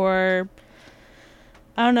decrease, or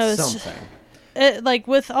I don't know. It's something. Like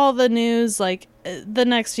with all the news, like the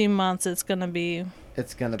next few months, it's gonna be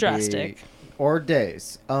drastic. Or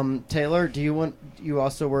days. Taylor, you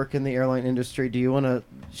also work in the airline industry. Do you want to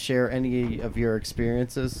share any of your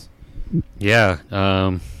experiences?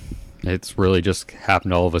 Yeah, it's really just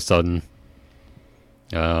happened all of a sudden.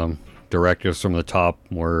 Directives from the top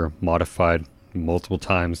were modified multiple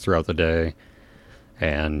times throughout the day,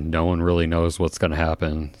 and no one really knows what's going to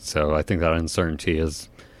happen. So I think that uncertainty is,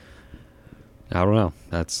 I don't know,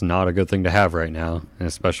 that's not a good thing to have right now. And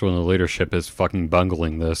especially when the leadership is fucking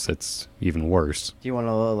bungling this, it's even worse. Do you want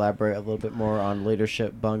to elaborate a little bit more on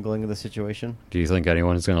leadership bungling the situation? Do you think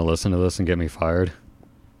anyone is going to listen to this and get me fired?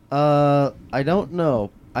 I don't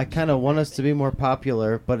know. I kind of want us to be more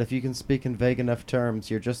popular, but if you can speak in vague enough terms,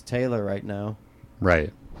 you're just Taylor right now.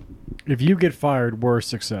 Right. If you get fired, we're a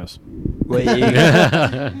success. Wait,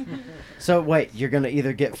 So wait, you're going to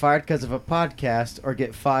either get fired because of a podcast or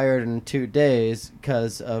get fired in 2 days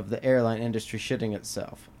because of the airline industry shitting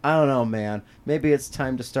itself. I don't know, man. Maybe it's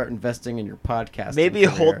time to start investing in your podcast. maybe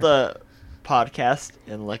hold the podcast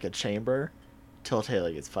in like a chamber till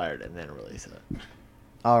Taylor gets fired and then release it.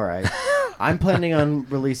 All right. I'm planning on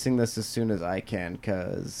releasing this as soon as I can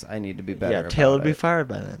because I need to be better. Yeah, about Taylor would be it. fired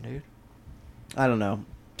by then, dude. I don't know.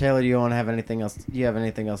 Taylor, do you want to have anything else? Do you have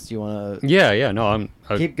anything else you want to... Yeah, no, I'm...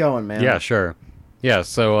 Keep going, man. Yeah, sure. Yeah,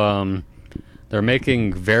 so they're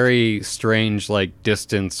making very strange like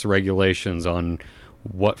distance regulations on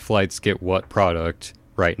what flights get what product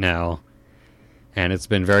right now, and it's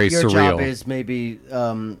been very Your surreal. job is maybe,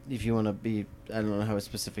 if you want to be, I don't know how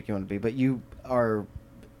specific you want to be, but you are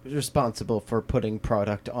responsible for putting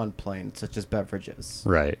product on planes, such as beverages.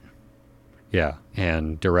 Right. Yeah,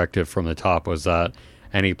 and directive from the top was that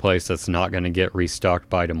any place that's not going to get restocked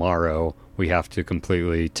by tomorrow, we have to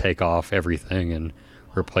completely take off everything and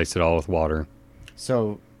replace it all with water.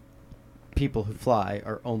 So people who fly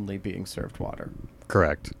are only being served water.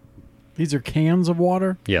 Correct. These are cans of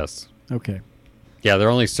water? Yes. Okay. Yeah, they're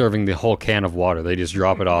only serving the whole can of water. They just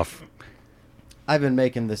drop it off. I've been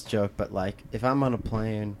making this joke, but like, if I'm on a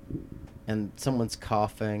plane and someone's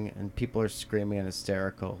coughing and people are screaming and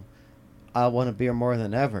hysterical, I want a beer more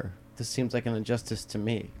than ever. This seems like an injustice to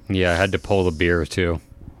me. Yeah, I had to pull the beer too,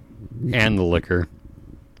 and the liquor,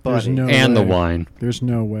 There's Buddy, no and the way. wine. There's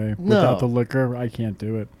no way. No. Without the liquor, I can't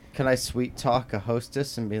do it. can I sweet talk a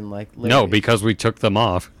hostess and being like, No, "Lady, because we took them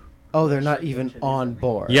off. oh, they're not even on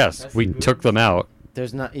board. Yes, we took them out.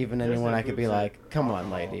 There's not even anyone I could be like, come on,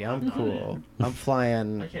 lady, I'm cool. I'm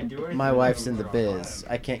flying. My wife's in the biz.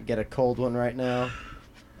 I can't get a cold one right now.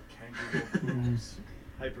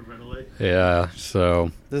 Hyperventilate. Yeah,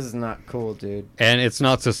 so This is not cool, dude. and it's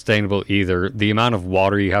not sustainable either. The amount of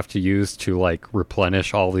water you have to use to like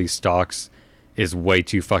replenish all these stocks is way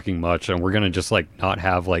too fucking much, and we're gonna just like not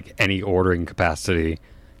have like any ordering capacity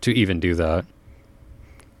to even do that.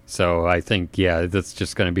 So I think yeah, that's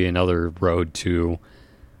just gonna be another road to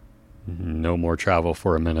no more travel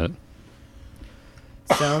for a minute.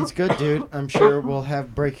 Sounds good, dude. I'm sure we'll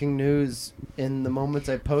have breaking news in the moments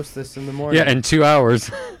I post this in the morning. Yeah, in 2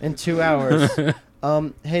 hours. In 2 hours.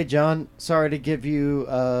 Hey, John. Sorry to give you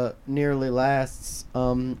nearly lasts.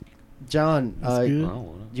 John, That's good.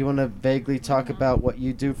 do you want to vaguely talk about what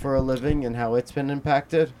you do for a living and how it's been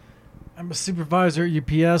impacted? I'm a supervisor at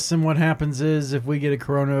UPS, and what happens is if we get a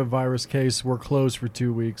coronavirus case, we're closed for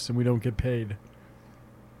 2 weeks and we don't get paid.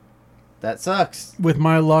 That sucks. With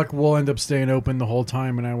my luck, we'll end up staying open the whole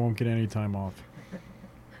time, and I won't get any time off.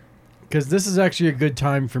 Because this is actually a good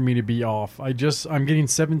time for me to be off. I'm getting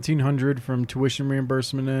 $1,700 from tuition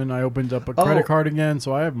reimbursement in. I opened up a credit card again,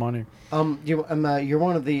 so I have money. You're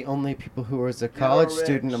one of the only people who is a college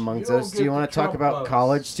student amongst us. Do you want to talk about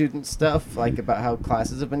college student stuff, like about how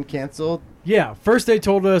classes have been canceled? Yeah, first they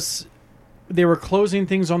told us they were closing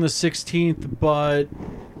things on the 16th, but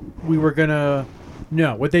we were going to...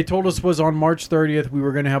 No, what they told us was on March 30th, we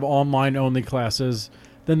were going to have online-only classes.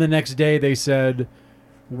 Then the next day they said,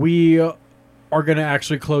 we are going to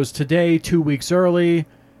actually close today, 2 weeks early,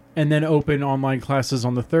 and then open online classes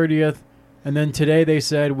on the 30th. And then today they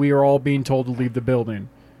said we are all being told to leave the building.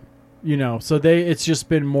 You know, so it's just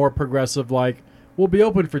been more progressive, like, we'll be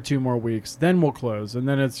open for 2 more weeks, then we'll close. And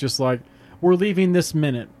then it's just like, we're leaving this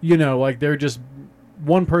minute. You know, like they're just...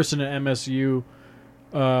 One person at MSU...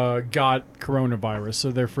 got coronavirus,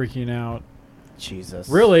 so they're freaking out. Jesus.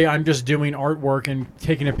 Really, I'm just doing artwork and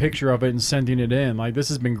taking a picture of it and sending it in. Like, this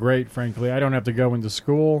has been great, frankly. I don't have to go into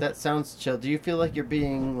school. That sounds chill. Do you feel like you're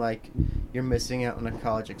missing out on a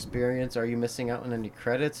college experience? Are you missing out on any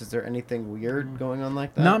credits? Is there anything weird going on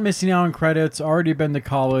like that? Not missing out on credits. Already been to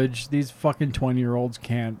college. These fucking 20-year-olds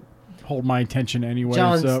can't hold my attention anyway.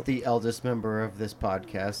 John's so. the eldest member of this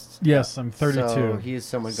podcast. Yes, I'm 32. So he is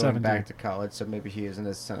someone going 70. back to college, so maybe he isn't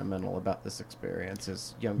as sentimental about this experience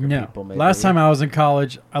as younger No. people maybe. Last time I was in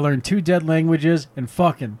college, I learned 2 dead languages and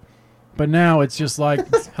fucking. But now it's just like,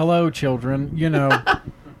 hello, children. You know, I'm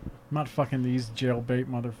not fucking these jailbait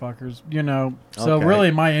motherfuckers. You know, so Okay.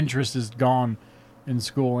 really my interest is gone in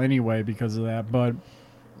school anyway because of that. But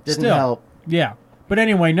Didn't still, help. yeah. But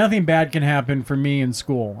anyway, nothing bad can happen for me in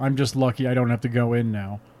school. I'm just lucky I don't have to go in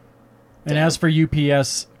now. And as for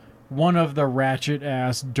UPS, one of the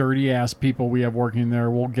ratchet-ass, dirty-ass people we have working there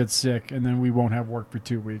will get sick, and then we won't have work for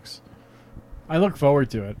 2 weeks. I look forward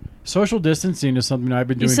to it. Social distancing is something I've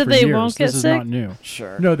been You doing said for they years. won't get This is sick? not new.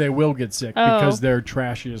 Sure. No, they will get sick Oh. because they're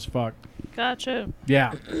trashy as fuck. Gotcha.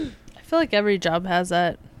 Yeah, I feel like every job has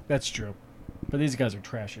that. that's true. But these guys are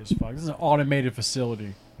trashy as fuck. This is an automated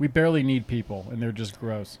facility. We barely need people, and they're just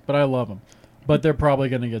gross. But I love them. But they're probably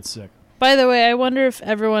going to get sick. By the way, I wonder if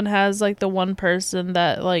everyone has like the one person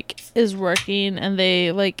that like is working and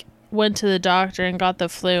they like went to the doctor and got the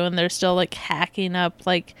flu and they're still like hacking up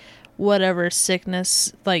like whatever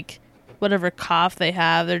sickness, like whatever cough they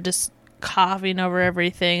have. They're just coughing over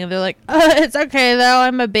everything and they're like, it's okay though.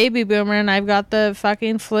 I'm a baby boomer and I've got the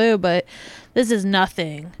fucking flu, but this is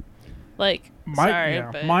nothing. Like, sorry,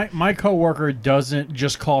 but my coworker doesn't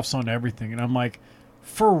just coughs on everything, and I'm like,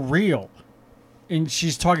 for real. And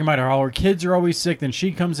she's talking about how her kids are always sick, then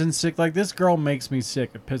she comes in sick. Like, this girl makes me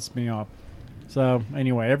sick. It pisses me off. So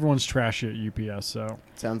anyway, everyone's trashy at UPS. So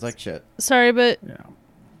Sounds like shit. sorry, but yeah,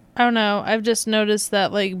 I don't know. I've just noticed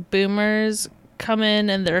that like boomers come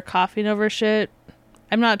in and they're coughing over shit.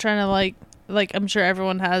 I'm not trying to like I'm sure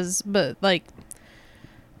everyone has, but like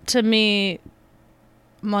to me,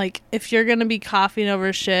 like if you're gonna be coughing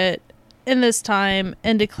over shit in this time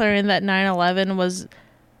and declaring that 9/11 was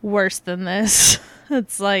worse than this,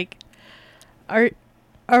 it's like,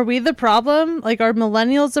 are we the problem? Like, are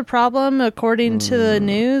millennials the problem according to the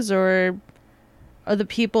news, or are the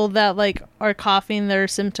people that like are coughing their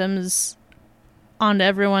symptoms onto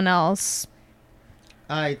everyone else?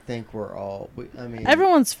 I think we're all. I mean,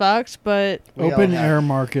 Everyone's fucked, but we all Open have- air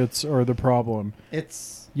markets are the problem.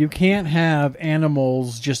 It's You can't have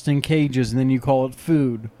animals just in cages and then you call it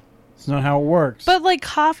food. It's not how it works. like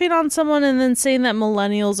coughing on someone and then saying that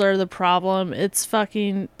millennials are the problem, it's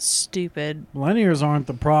fucking stupid. Millennials aren't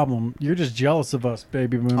the problem. You're just jealous of us,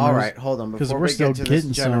 baby boomers. all right. Hold on, 'Cause before we're we still get to this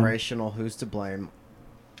getting some. generational who's to blame,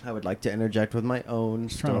 I would like to interject with my own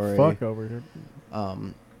Just trying story. to fuck over here.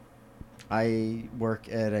 I work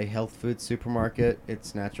at a health food supermarket.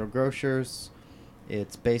 It's Natural Grocers.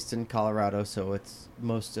 It's based in Colorado, so it's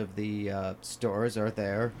most of the stores are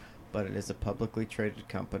there, but it is a publicly traded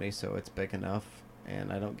company, so it's big enough.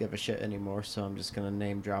 And I don't give a shit anymore, so I'm just gonna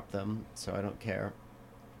name drop them, so I don't care.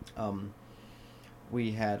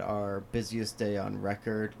 We had our busiest day on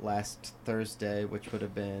record last Thursday, which would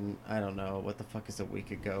have been, I don't know, what the fuck is a week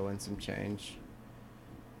ago and some change.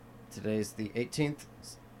 Today's the 18th,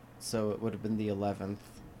 so it would have been the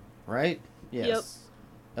 11th, right? Yes.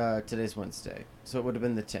 Today's Wednesday, so it would have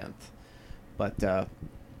been the 10th. But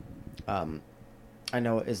I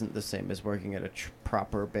know it isn't the same as working at a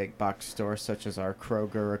proper big box store such as our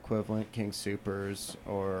Kroger equivalent, King Soopers,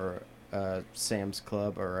 or Sam's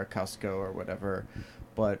Club, or a Costco, or whatever.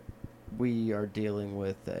 But we are dealing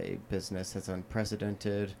with a business that's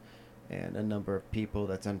unprecedented, and a number of people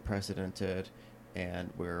that's unprecedented,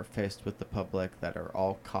 and we're faced with the public that are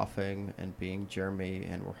all coughing and being germy,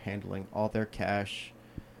 and we're handling all their cash.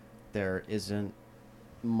 There isn't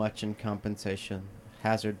much in compensation.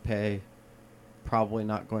 Hazard pay, probably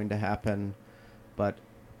not going to happen, but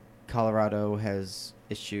Colorado has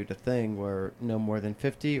issued a thing where no more than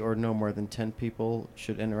 50 or no more than 10 people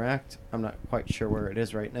should interact. I'm not quite sure where it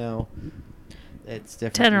is right now. It's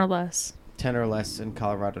different. 10 or less. 10 or less in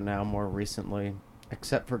Colorado now, more recently,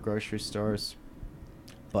 except for grocery stores.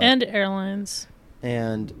 But And airlines.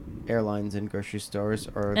 and airlines and grocery stores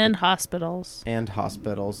are And hospitals. and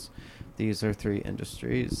hospitals. These are three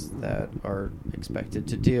industries that are expected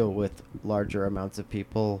to deal with larger amounts of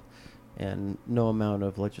people, and no amount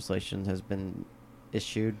of legislation has been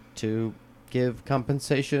issued to give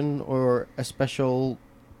compensation or a special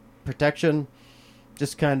protection.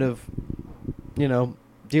 Just kind of,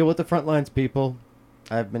 deal with the front lines, people.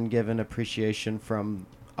 I've been given appreciation from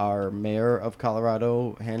our mayor of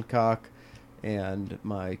Colorado, Hancock, and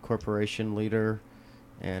my corporation leader.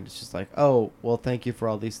 And it's just like, oh, well, thank you for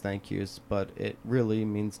all these thank yous, but it really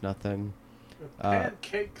means nothing.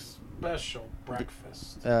 Pancake special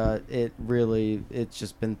breakfast. It's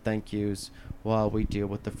just been thank yous while we deal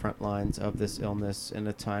with the front lines of this illness in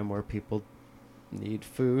a time where people need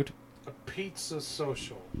food. A pizza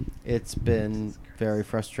social. It's been very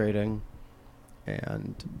frustrating,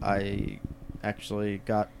 and I actually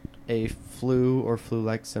got a flu or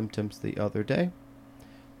flu-like symptoms the other day,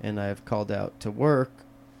 and I have called out to work,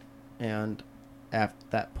 and at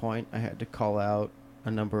that point I had to call out a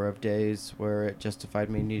number of days where it justified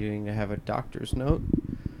me needing to have a doctor's note.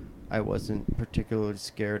 I wasn't particularly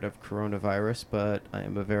scared of coronavirus, but I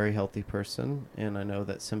am a very healthy person, and I know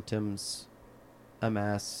that symptoms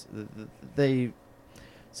amass.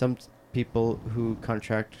 Some people who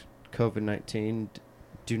contract COVID-19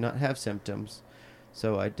 do not have symptoms.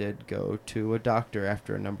 So I did go to a doctor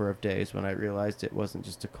after a number of days when I realized it wasn't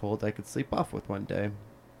just a cold I could sleep off with one day.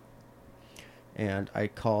 And I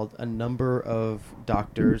called a number of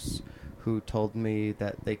doctors who told me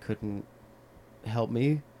that they couldn't help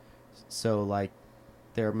me. So,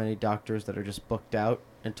 there are many doctors that are just booked out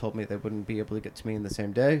and told me they wouldn't be able to get to me in the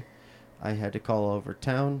same day. I had to call over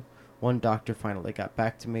town. One doctor finally got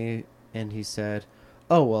back to me, and he said,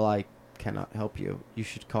 "Oh, well, I cannot help you. You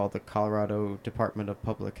should call the Colorado Department of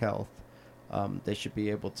Public Health. They should be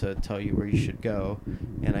able to tell you where you should go."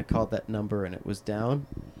 And I called that number, and it was down,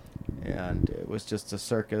 and it was just a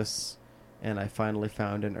circus. And I finally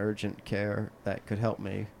found an urgent care that could help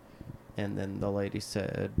me. And then the lady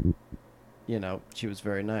said, she was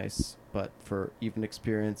very nice, but for even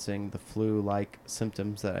experiencing the flu-like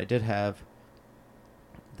symptoms that I did have,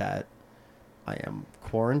 that I am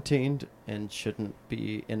quarantined and shouldn't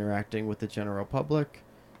be interacting with the general public,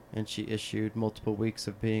 and she issued multiple weeks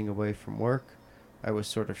of being away from work. I was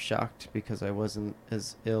sort of shocked because I wasn't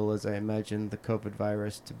as ill as I imagined the COVID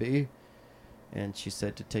virus to be, and she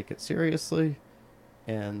said to take it seriously,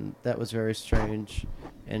 and that was very strange.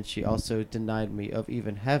 And she also denied me of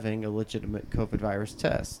even having a legitimate COVID virus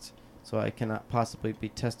test, so I cannot possibly be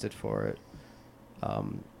tested for it,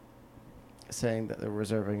 saying that they're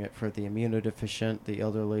reserving it for the immunodeficient, the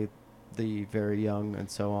elderly, the very young, and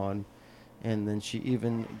so on. And then she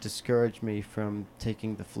even discouraged me from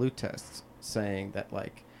taking the flu test, saying that,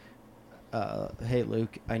 hey,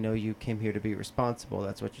 Luke, I know you came here to be responsible.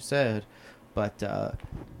 That's what you said. But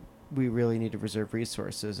we really need to reserve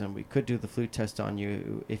resources, and we could do the flu test on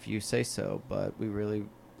you if you say so. But we really,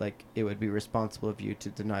 it would be responsible of you to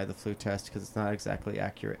deny the flu test because it's not exactly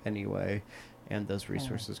accurate anyway. And those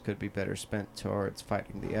resources could be better spent towards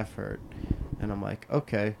fighting the effort. And I'm like,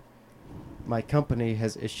 okay. My company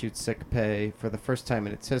has issued sick pay for the first time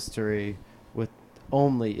in its history with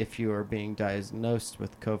only if you are being diagnosed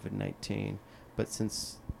with COVID-19. But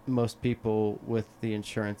since most people with the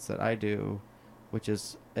insurance that I do, which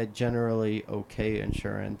is a generally okay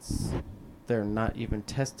insurance, they're not even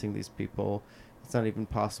testing these people. It's not even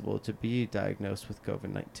possible to be diagnosed with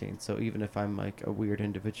COVID-19. So even if I'm like a weird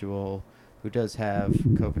individual who does have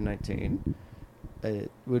COVID-19,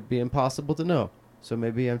 it would be impossible to know. So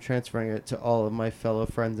maybe I'm transferring it to all of my fellow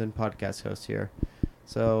friends and podcast hosts here.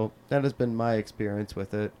 So that has been my experience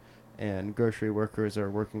with it. And grocery workers are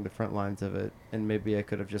working the front lines of it. And maybe I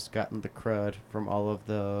could have just gotten the crud from all of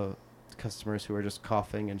the customers who are just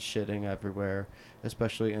coughing and shitting everywhere,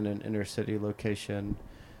 especially in an inner city location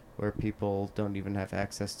where people don't even have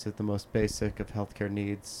access to the most basic of healthcare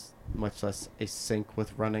needs, much less a sink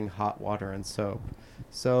with running hot water and soap.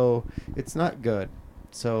 So it's not good.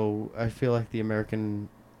 So I feel like the American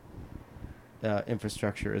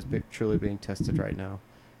infrastructure is truly being tested right now.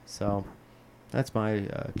 So that's my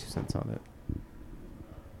 2 cents on it.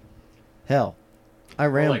 Hell, I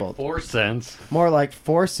rambled. Like 4 cents. More like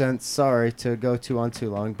 4 cents. Sorry to go on too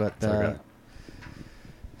long, but okay.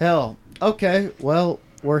 Hell, okay. Well,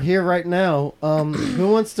 we're here right now.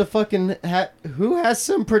 Who wants to fucking who has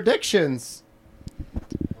some predictions?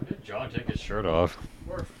 When did John take his shirt off?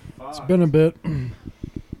 It's been a bit.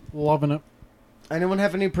 Loving it. Anyone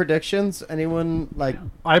have any predictions? Anyone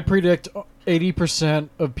I predict 80%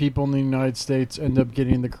 of people in the United States end up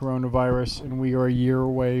getting the coronavirus, and we are a year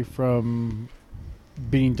away from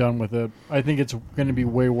being done with it. I think it's going to be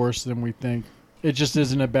way worse than we think. It just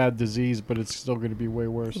isn't a bad disease, but it's still going to be way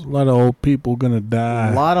worse. A lot of old people going to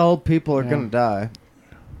die. a lot of old people are Yeah. gonna die?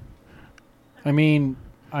 I mean,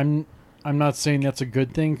 I'm not saying that's a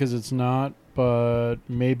good thing because it's not, but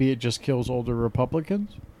maybe it just kills older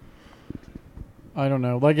Republicans. I don't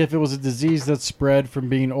know. Like if it was a disease that spread from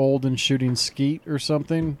being old and shooting skeet or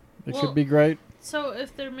something, it Well, could be great. So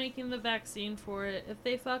if they're making the vaccine for it, if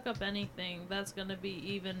they fuck up anything, that's going to be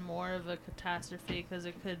even more of a catastrophe because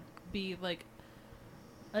it could be like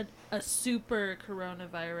a super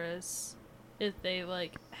coronavirus if they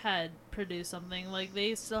had produced something. Like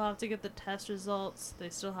they still have to get the test results. They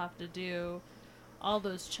still have to do all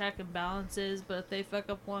those check and balances. But if they fuck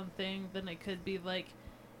up one thing, then it could be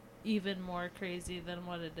even more crazy than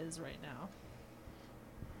what it is right now.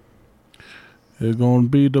 It's going to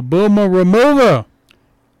be the boomer remover.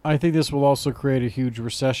 I think this will also create a huge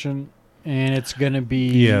recession, and it's going to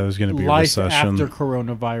be There's going to be a life recession. after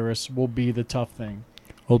coronavirus will be the tough thing.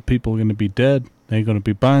 Old people are going to be dead. They're going to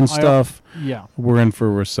be buying stuff. Yeah. We're in for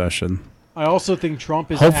a recession. I also think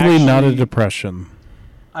Trump is Hopefully not a actually- depression.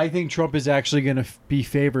 I think Trump is actually going to be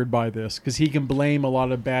favored by this because he can blame a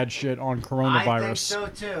lot of bad shit on coronavirus. I think so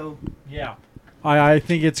too. Yeah. I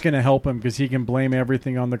think it's going to help him because he can blame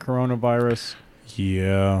everything on the coronavirus,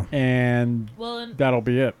 Yeah. and Well, and that'll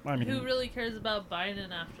be it. I mean, who really cares about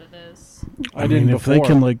Biden after this? I didn't if they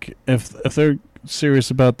before. can if they're serious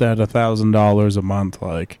about that $1,000 a month,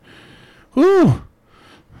 whoo.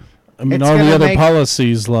 I mean, It's all the gonna other make-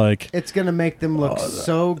 policies, It's gonna make them look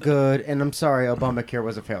so good. And I'm sorry, Obamacare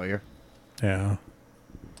was a failure. yeah.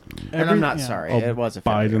 And I'm not yeah. sorry, Oh, it was a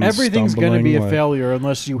failure. Biden. Everything's going to be a stumbling, failure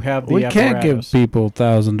unless you have the We can't give apparatus. people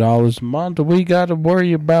 $1,000 a month. We got to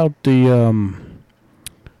worry about the I'm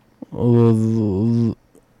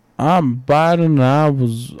Biden.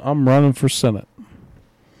 And I'm running for Senate.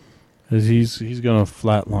 'Cause he's gonna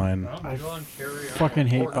flatline. I fucking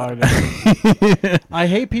hate Biden. I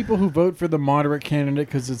hate people who vote for the moderate candidate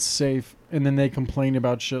because it's safe, and then they complain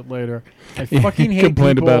about shit later. I fucking hate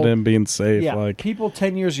Complain people. about him being safe. Yeah, people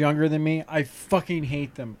 10 years younger than me, I fucking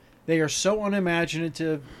hate them. They are so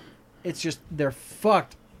unimaginative. It's just, they're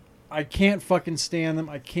fucked. I can't fucking stand them.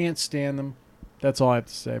 I can't stand them. That's all I have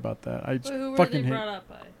to say about that. I But who were fucking they hate. brought up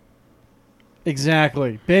by?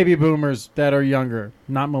 Exactly. Baby boomers that are younger,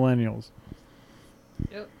 not millennials.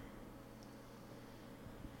 Yep.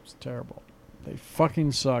 It's terrible. They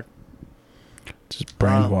fucking suck. just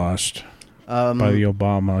brainwashed by the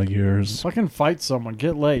Obama years. Fucking fight someone.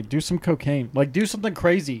 Get laid. Do some cocaine. Do something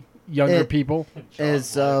crazy, younger It- people.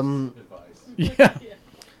 Is Yeah.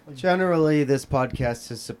 generally this podcast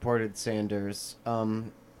has supported Sanders.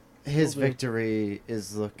 His Will do. victory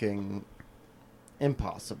is looking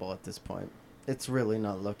impossible at this point. it's really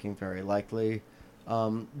not looking very likely.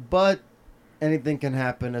 But anything can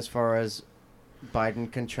happen as far as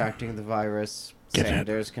Biden contracting the virus, Get it.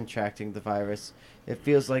 Sanders contracting the virus. It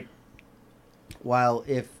feels like, while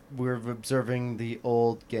if we're observing the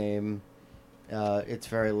old game, it's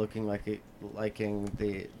very looking liking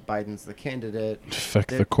the Biden's the candidate. Feck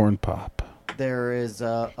the corn pop. There is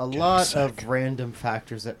a Getting lot sick. of random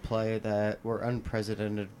factors at play that were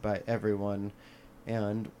unprecedented by everyone.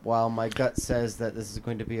 And while my gut says that this is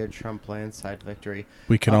going to be a Trump landslide victory,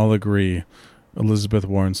 We can all agree Elizabeth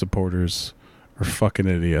Warren supporters are fucking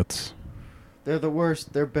idiots. they're the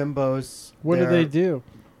worst. They're bimbos. What do they do?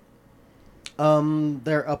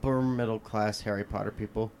 They're upper middle class Harry Potter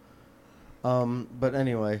people. But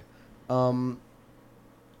anyway, and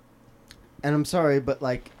I'm sorry, but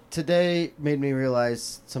like today made me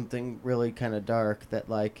realize something really kind of dark, that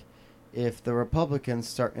like if the Republicans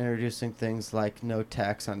start introducing things like no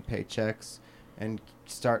tax on paychecks and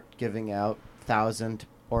start giving out $1,000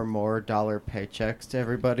 or more paychecks to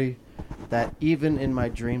everybody, that even in my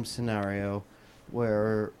dream scenario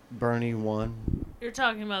where Bernie won, You're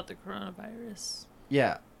talking about the coronavirus.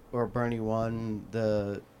 yeah, or Bernie won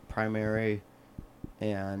the primary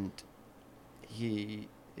and he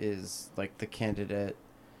is like the candidate,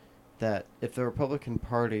 that if the Republican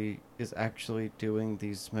Party is actually doing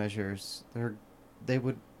these measures, they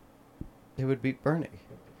would beat Bernie.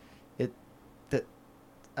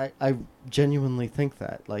 I genuinely think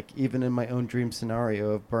that, like, even in my own dream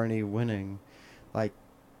scenario of Bernie winning, like,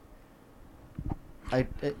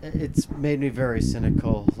 it's made me very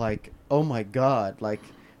cynical. Like, oh my God, like,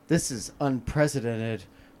 this is unprecedented,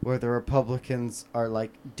 where the Republicans are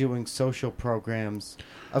like doing social programs.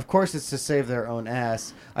 Of course, it's to save their own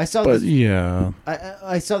ass. I saw But this. yeah,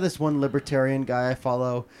 I saw this one libertarian guy I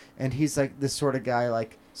follow, and he's like this sort of guy.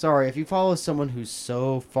 Like, sorry, if you follow someone who's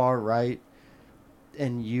so far right,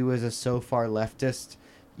 and you as a so far leftist,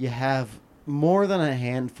 you have more than a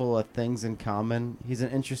handful of things in common. He's an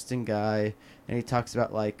interesting guy, and he talks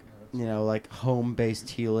about like, you know, like home-based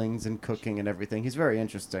healings and cooking and everything. He's very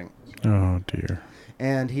interesting. oh dear.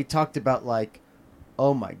 And he talked about like,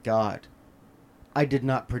 oh my God, I did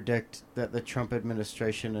not predict that the Trump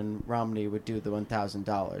administration and Romney would do the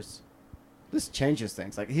 $1,000. This changes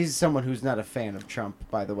things. Like, he's someone who's not a fan of Trump,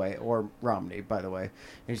 by the way, or Romney, by the way. And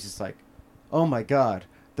he's just like, oh my God,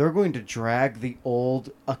 they're going to drag the old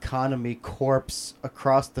economy corpse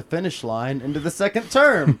across the finish line into the second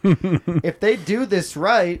term. If they do this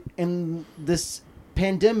right and this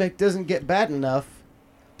pandemic doesn't get bad enough,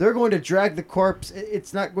 they're going to drag the corpse.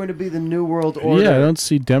 It's not going to be the New World Order. Yeah, I don't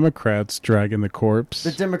see Democrats dragging the corpse.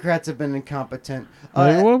 The Democrats have been incompetent.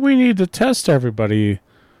 Like, well, we need to test everybody.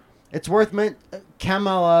 It's worth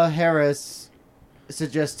Kamala Harris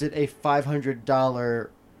suggested a $500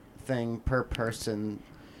 thing per person,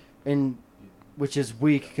 which is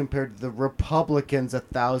weak compared to the Republicans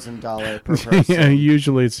 $1,000 per person. Yeah,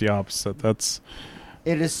 usually it's the opposite. That's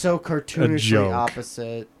It is so joke. cartoonishly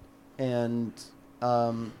opposite, and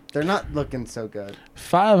they're not looking so good.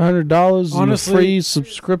 $500 and a Honestly- free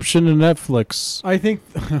subscription to Netflix. I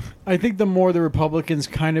think the more the Republicans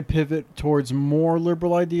kind of pivot towards more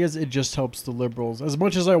liberal ideas, it just helps the liberals. As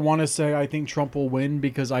much as I want to say I think Trump will win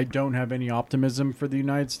because I don't have any optimism for the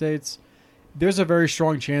United States, there's a very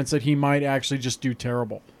strong chance that he might actually just do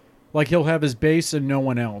terrible. Like, he'll have his base and no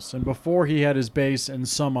one else. And before, he had his base and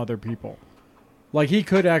some other people. Like, he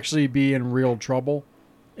could actually be in real trouble.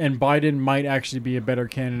 And Biden might actually be a better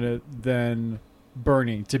candidate than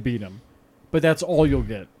Bernie to beat him. But that's all you'll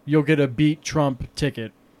get. You'll get a beat Trump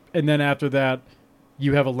ticket. And then after that,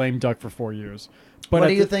 you have a lame duck for 4 years. But What at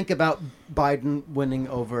do you the- think about Biden winning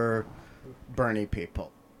over Bernie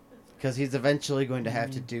people? Because he's eventually going to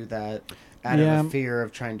have to do that out Yeah. of a fear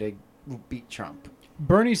of trying to beat Trump.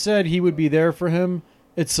 Bernie said he would be there for him.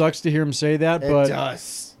 It sucks to hear him say that, but It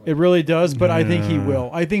does. it really does. But I think he Yeah. will.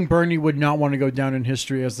 I think Bernie would not want to go down in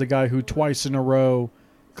history as the guy who twice in a row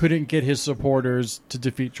couldn't get his supporters to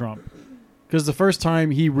defeat Trump. Because the first time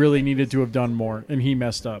he really needed to have done more, and he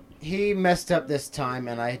messed up. He messed up this time,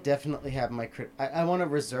 and I definitely have my... I want to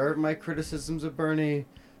reserve my criticisms of Bernie,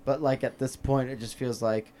 but like at this point, it just feels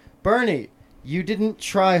like, Bernie, you didn't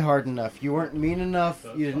try hard enough. You weren't mean enough.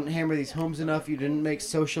 You didn't hammer these homes enough. You didn't make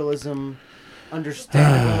socialism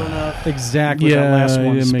understandable enough. Exactly, Yeah, that last he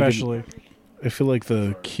one didn't make it- especially. I feel like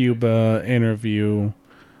the Cuba interview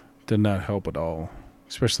did not help at all,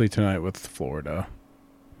 especially tonight with Florida.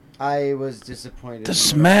 I was disappointed.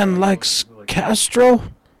 This man likes Castro?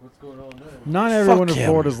 Not everyone in him.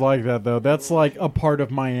 Florida's like that, though. That's like a part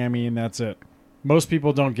of Miami, and that's it. Most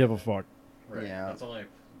people don't give a fuck. Yeah. That's only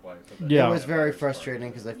Yeah. It was very frustrating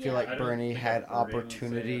because I feel like Bernie had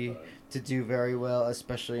opportunity to do very well,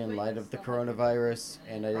 especially in light of the coronavirus,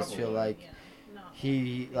 and I just feel like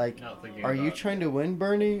he are you trying to win,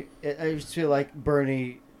 Bernie? I just feel like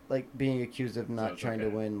Bernie being accused of not trying to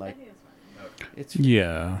win, it's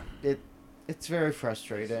Yeah. it's very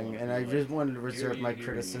frustrating, and I just wanted to reserve my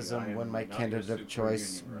criticism when my candidate of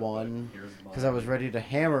choice won, because I was ready to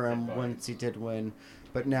hammer him once he did win,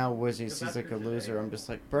 but now when he seems like a loser, I'm just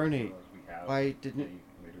like, Bernie, why didn't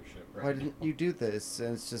you do this?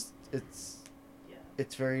 And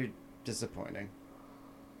it's very disappointing.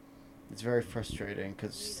 It's very frustrating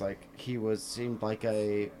because he seemed like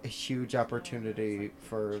a huge opportunity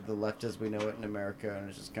for the left as we know it in America, and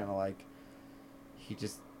it's just kind of like he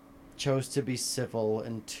just chose to be civil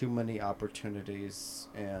in too many opportunities,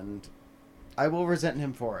 and I will resent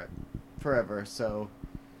him for it forever. So,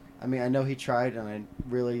 I mean, I know he tried, and I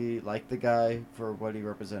really like the guy for what he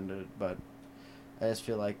represented, but I just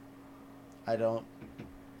feel like I don't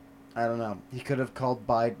know. He could have called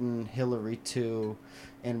Biden Hillary too,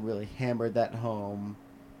 and really hammered that home,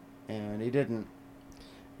 and he didn't.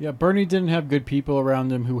 Yeah, Bernie didn't have good people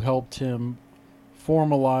around him who helped him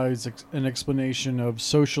formalize an explanation of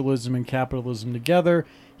socialism and capitalism together.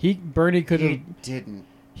 Bernie could have didn't.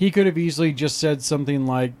 He could have easily just said something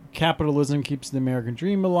like capitalism keeps the American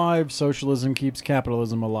dream alive, socialism keeps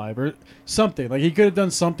capitalism alive, or something. Like he could have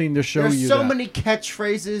done something to show There's you so that. many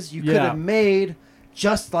catchphrases you could have made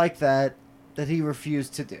just like that he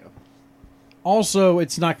refused to do. Also,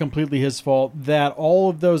 it's not completely his fault that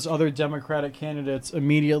all of those other Democratic candidates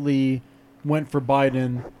immediately went for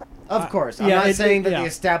Biden. Of course. I'm not saying that the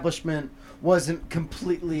establishment wasn't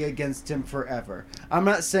completely against him forever. I'm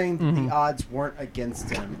not saying that the odds weren't against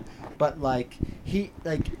him. But, look,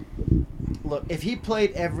 if he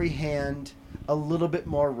played every hand a little bit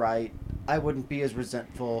more right, I wouldn't be as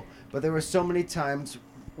resentful. But there were so many times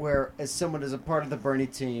where, as someone as a part of the Bernie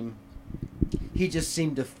team, he just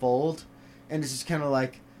seemed to fold. And it's just kind of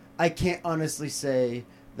like, I can't honestly say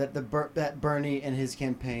that that Bernie and his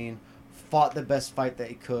campaign fought the best fight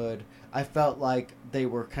they could. I felt like they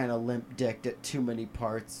were kind of limp-dicked at too many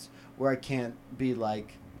parts where I can't be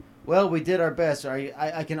like, well, we did our best. Or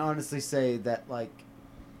I can honestly say that,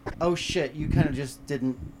 oh shit, you kind of just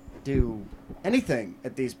didn't do anything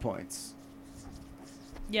at these points.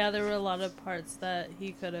 Yeah, there were a lot of parts that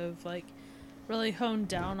he could have, really honed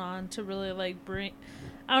down on to really, bring,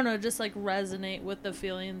 I don't know, just, resonate with the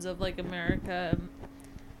feelings of, America.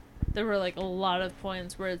 There were a lot of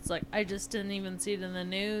points where it's I just didn't even see it in the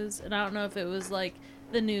news, and I don't know if it was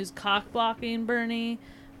the news cock blocking Bernie,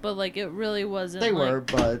 but it really wasn't.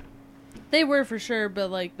 They were for sure,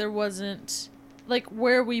 but there wasn't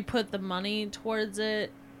where we put the money towards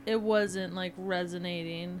it. It wasn't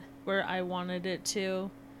resonating where I wanted it to,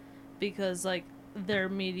 because their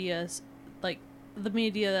media, the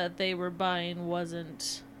media that they were buying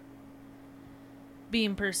wasn't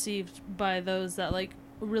being perceived by those that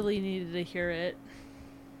really needed to hear it.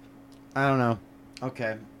 I don't know.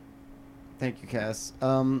 Okay. Thank you, Cass.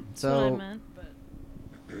 That's what I meant, but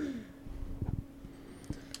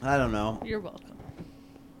I don't know. You're welcome.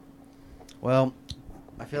 Well,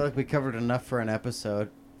 I feel like we covered enough for an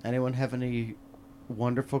episode. Anyone have any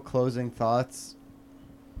wonderful closing thoughts?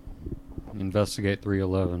 Investigate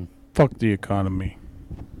 311. Fuck the economy.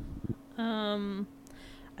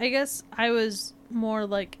 I guess I was more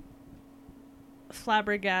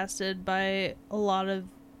flabbergasted by a lot of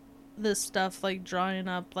this stuff drawing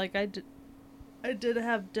up. I did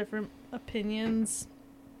have different opinions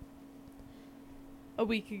a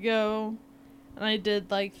week ago, and I did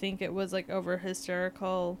think it was over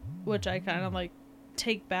hysterical, which I kind of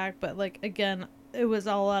take back, but again, it was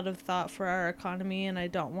all out of thought for our economy, and I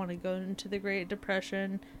don't want to go into the Great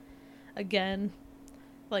Depression again,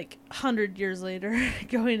 100 years later,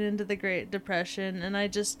 going into the Great Depression, and I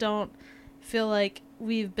just don't feel like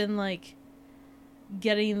we've been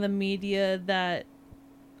getting the media that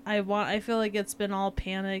I want. I feel like it's been all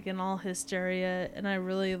panic and all hysteria, and I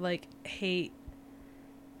really hate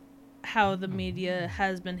how the media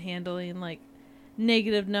has been handling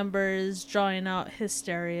negative numbers, drawing out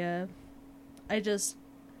hysteria.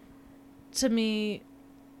 To me,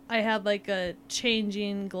 I had a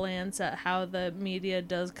changing glance at how the media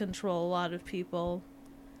does control a lot of people.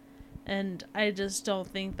 And I just don't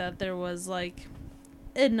think that there was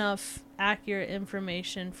enough accurate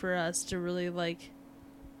information for us to really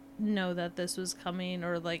know that this was coming,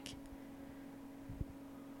 or I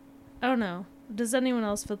don't know. Does anyone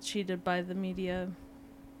else feel cheated by the media?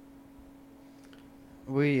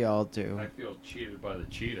 We all do. I feel cheated by the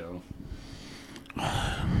Cheeto.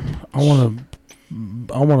 I want to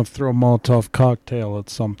I want to throw a Molotov cocktail at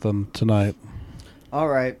something tonight. All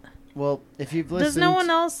right. Well, if you've listened, Does no one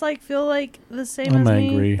else like feel like the same I'm as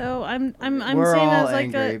angry. me? Though I'm we're saying all as like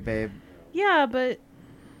angry, a babe. yeah, but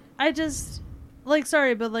I just like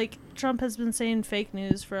sorry, but like Trump has been saying fake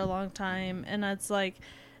news for a long time, and it's like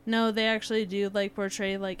no, they actually do like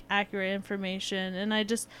portray like accurate information, and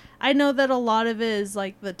I know that a lot of it is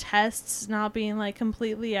like the tests not being like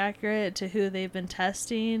completely accurate to who they've been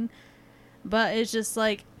testing, but it's just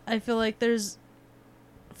like I feel like there's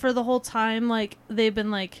for the whole time like they've been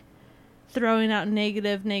like throwing out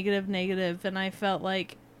negative, and I felt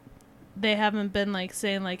like they haven't been like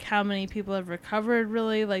saying like how many people have recovered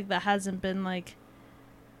really, like that hasn't been like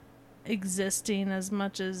existing as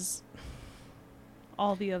much as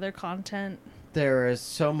all the other content. There is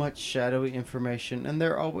so much shadowy information, and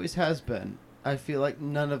there always has been. I feel like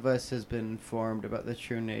none of us has been informed about the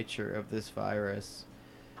true nature of this virus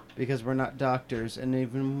because we're not doctors, and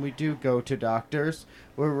even when we do go to doctors,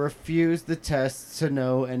 we refuse the tests to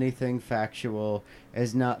know anything factual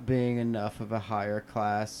as not being enough of a higher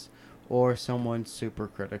class or someone super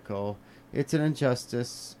critical. It's an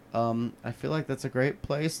injustice. I feel like that's a great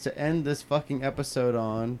place to end this fucking episode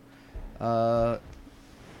on.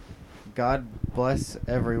 God bless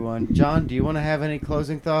everyone. John, do you want to have any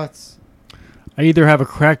closing thoughts? I either have a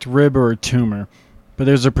cracked rib or a tumor, but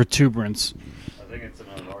there's a protuberance. I think it's an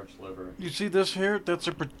enlarged liver. You see this here? That's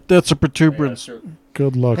a protuberance.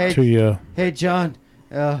 Good luck Hey. to you. Hey, John.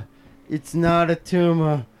 It's not a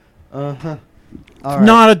tumor. Uh-huh. All right.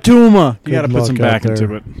 Not a tumor. You Good got to put luck some out back there.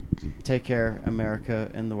 into it. Take care, America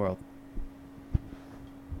and the world.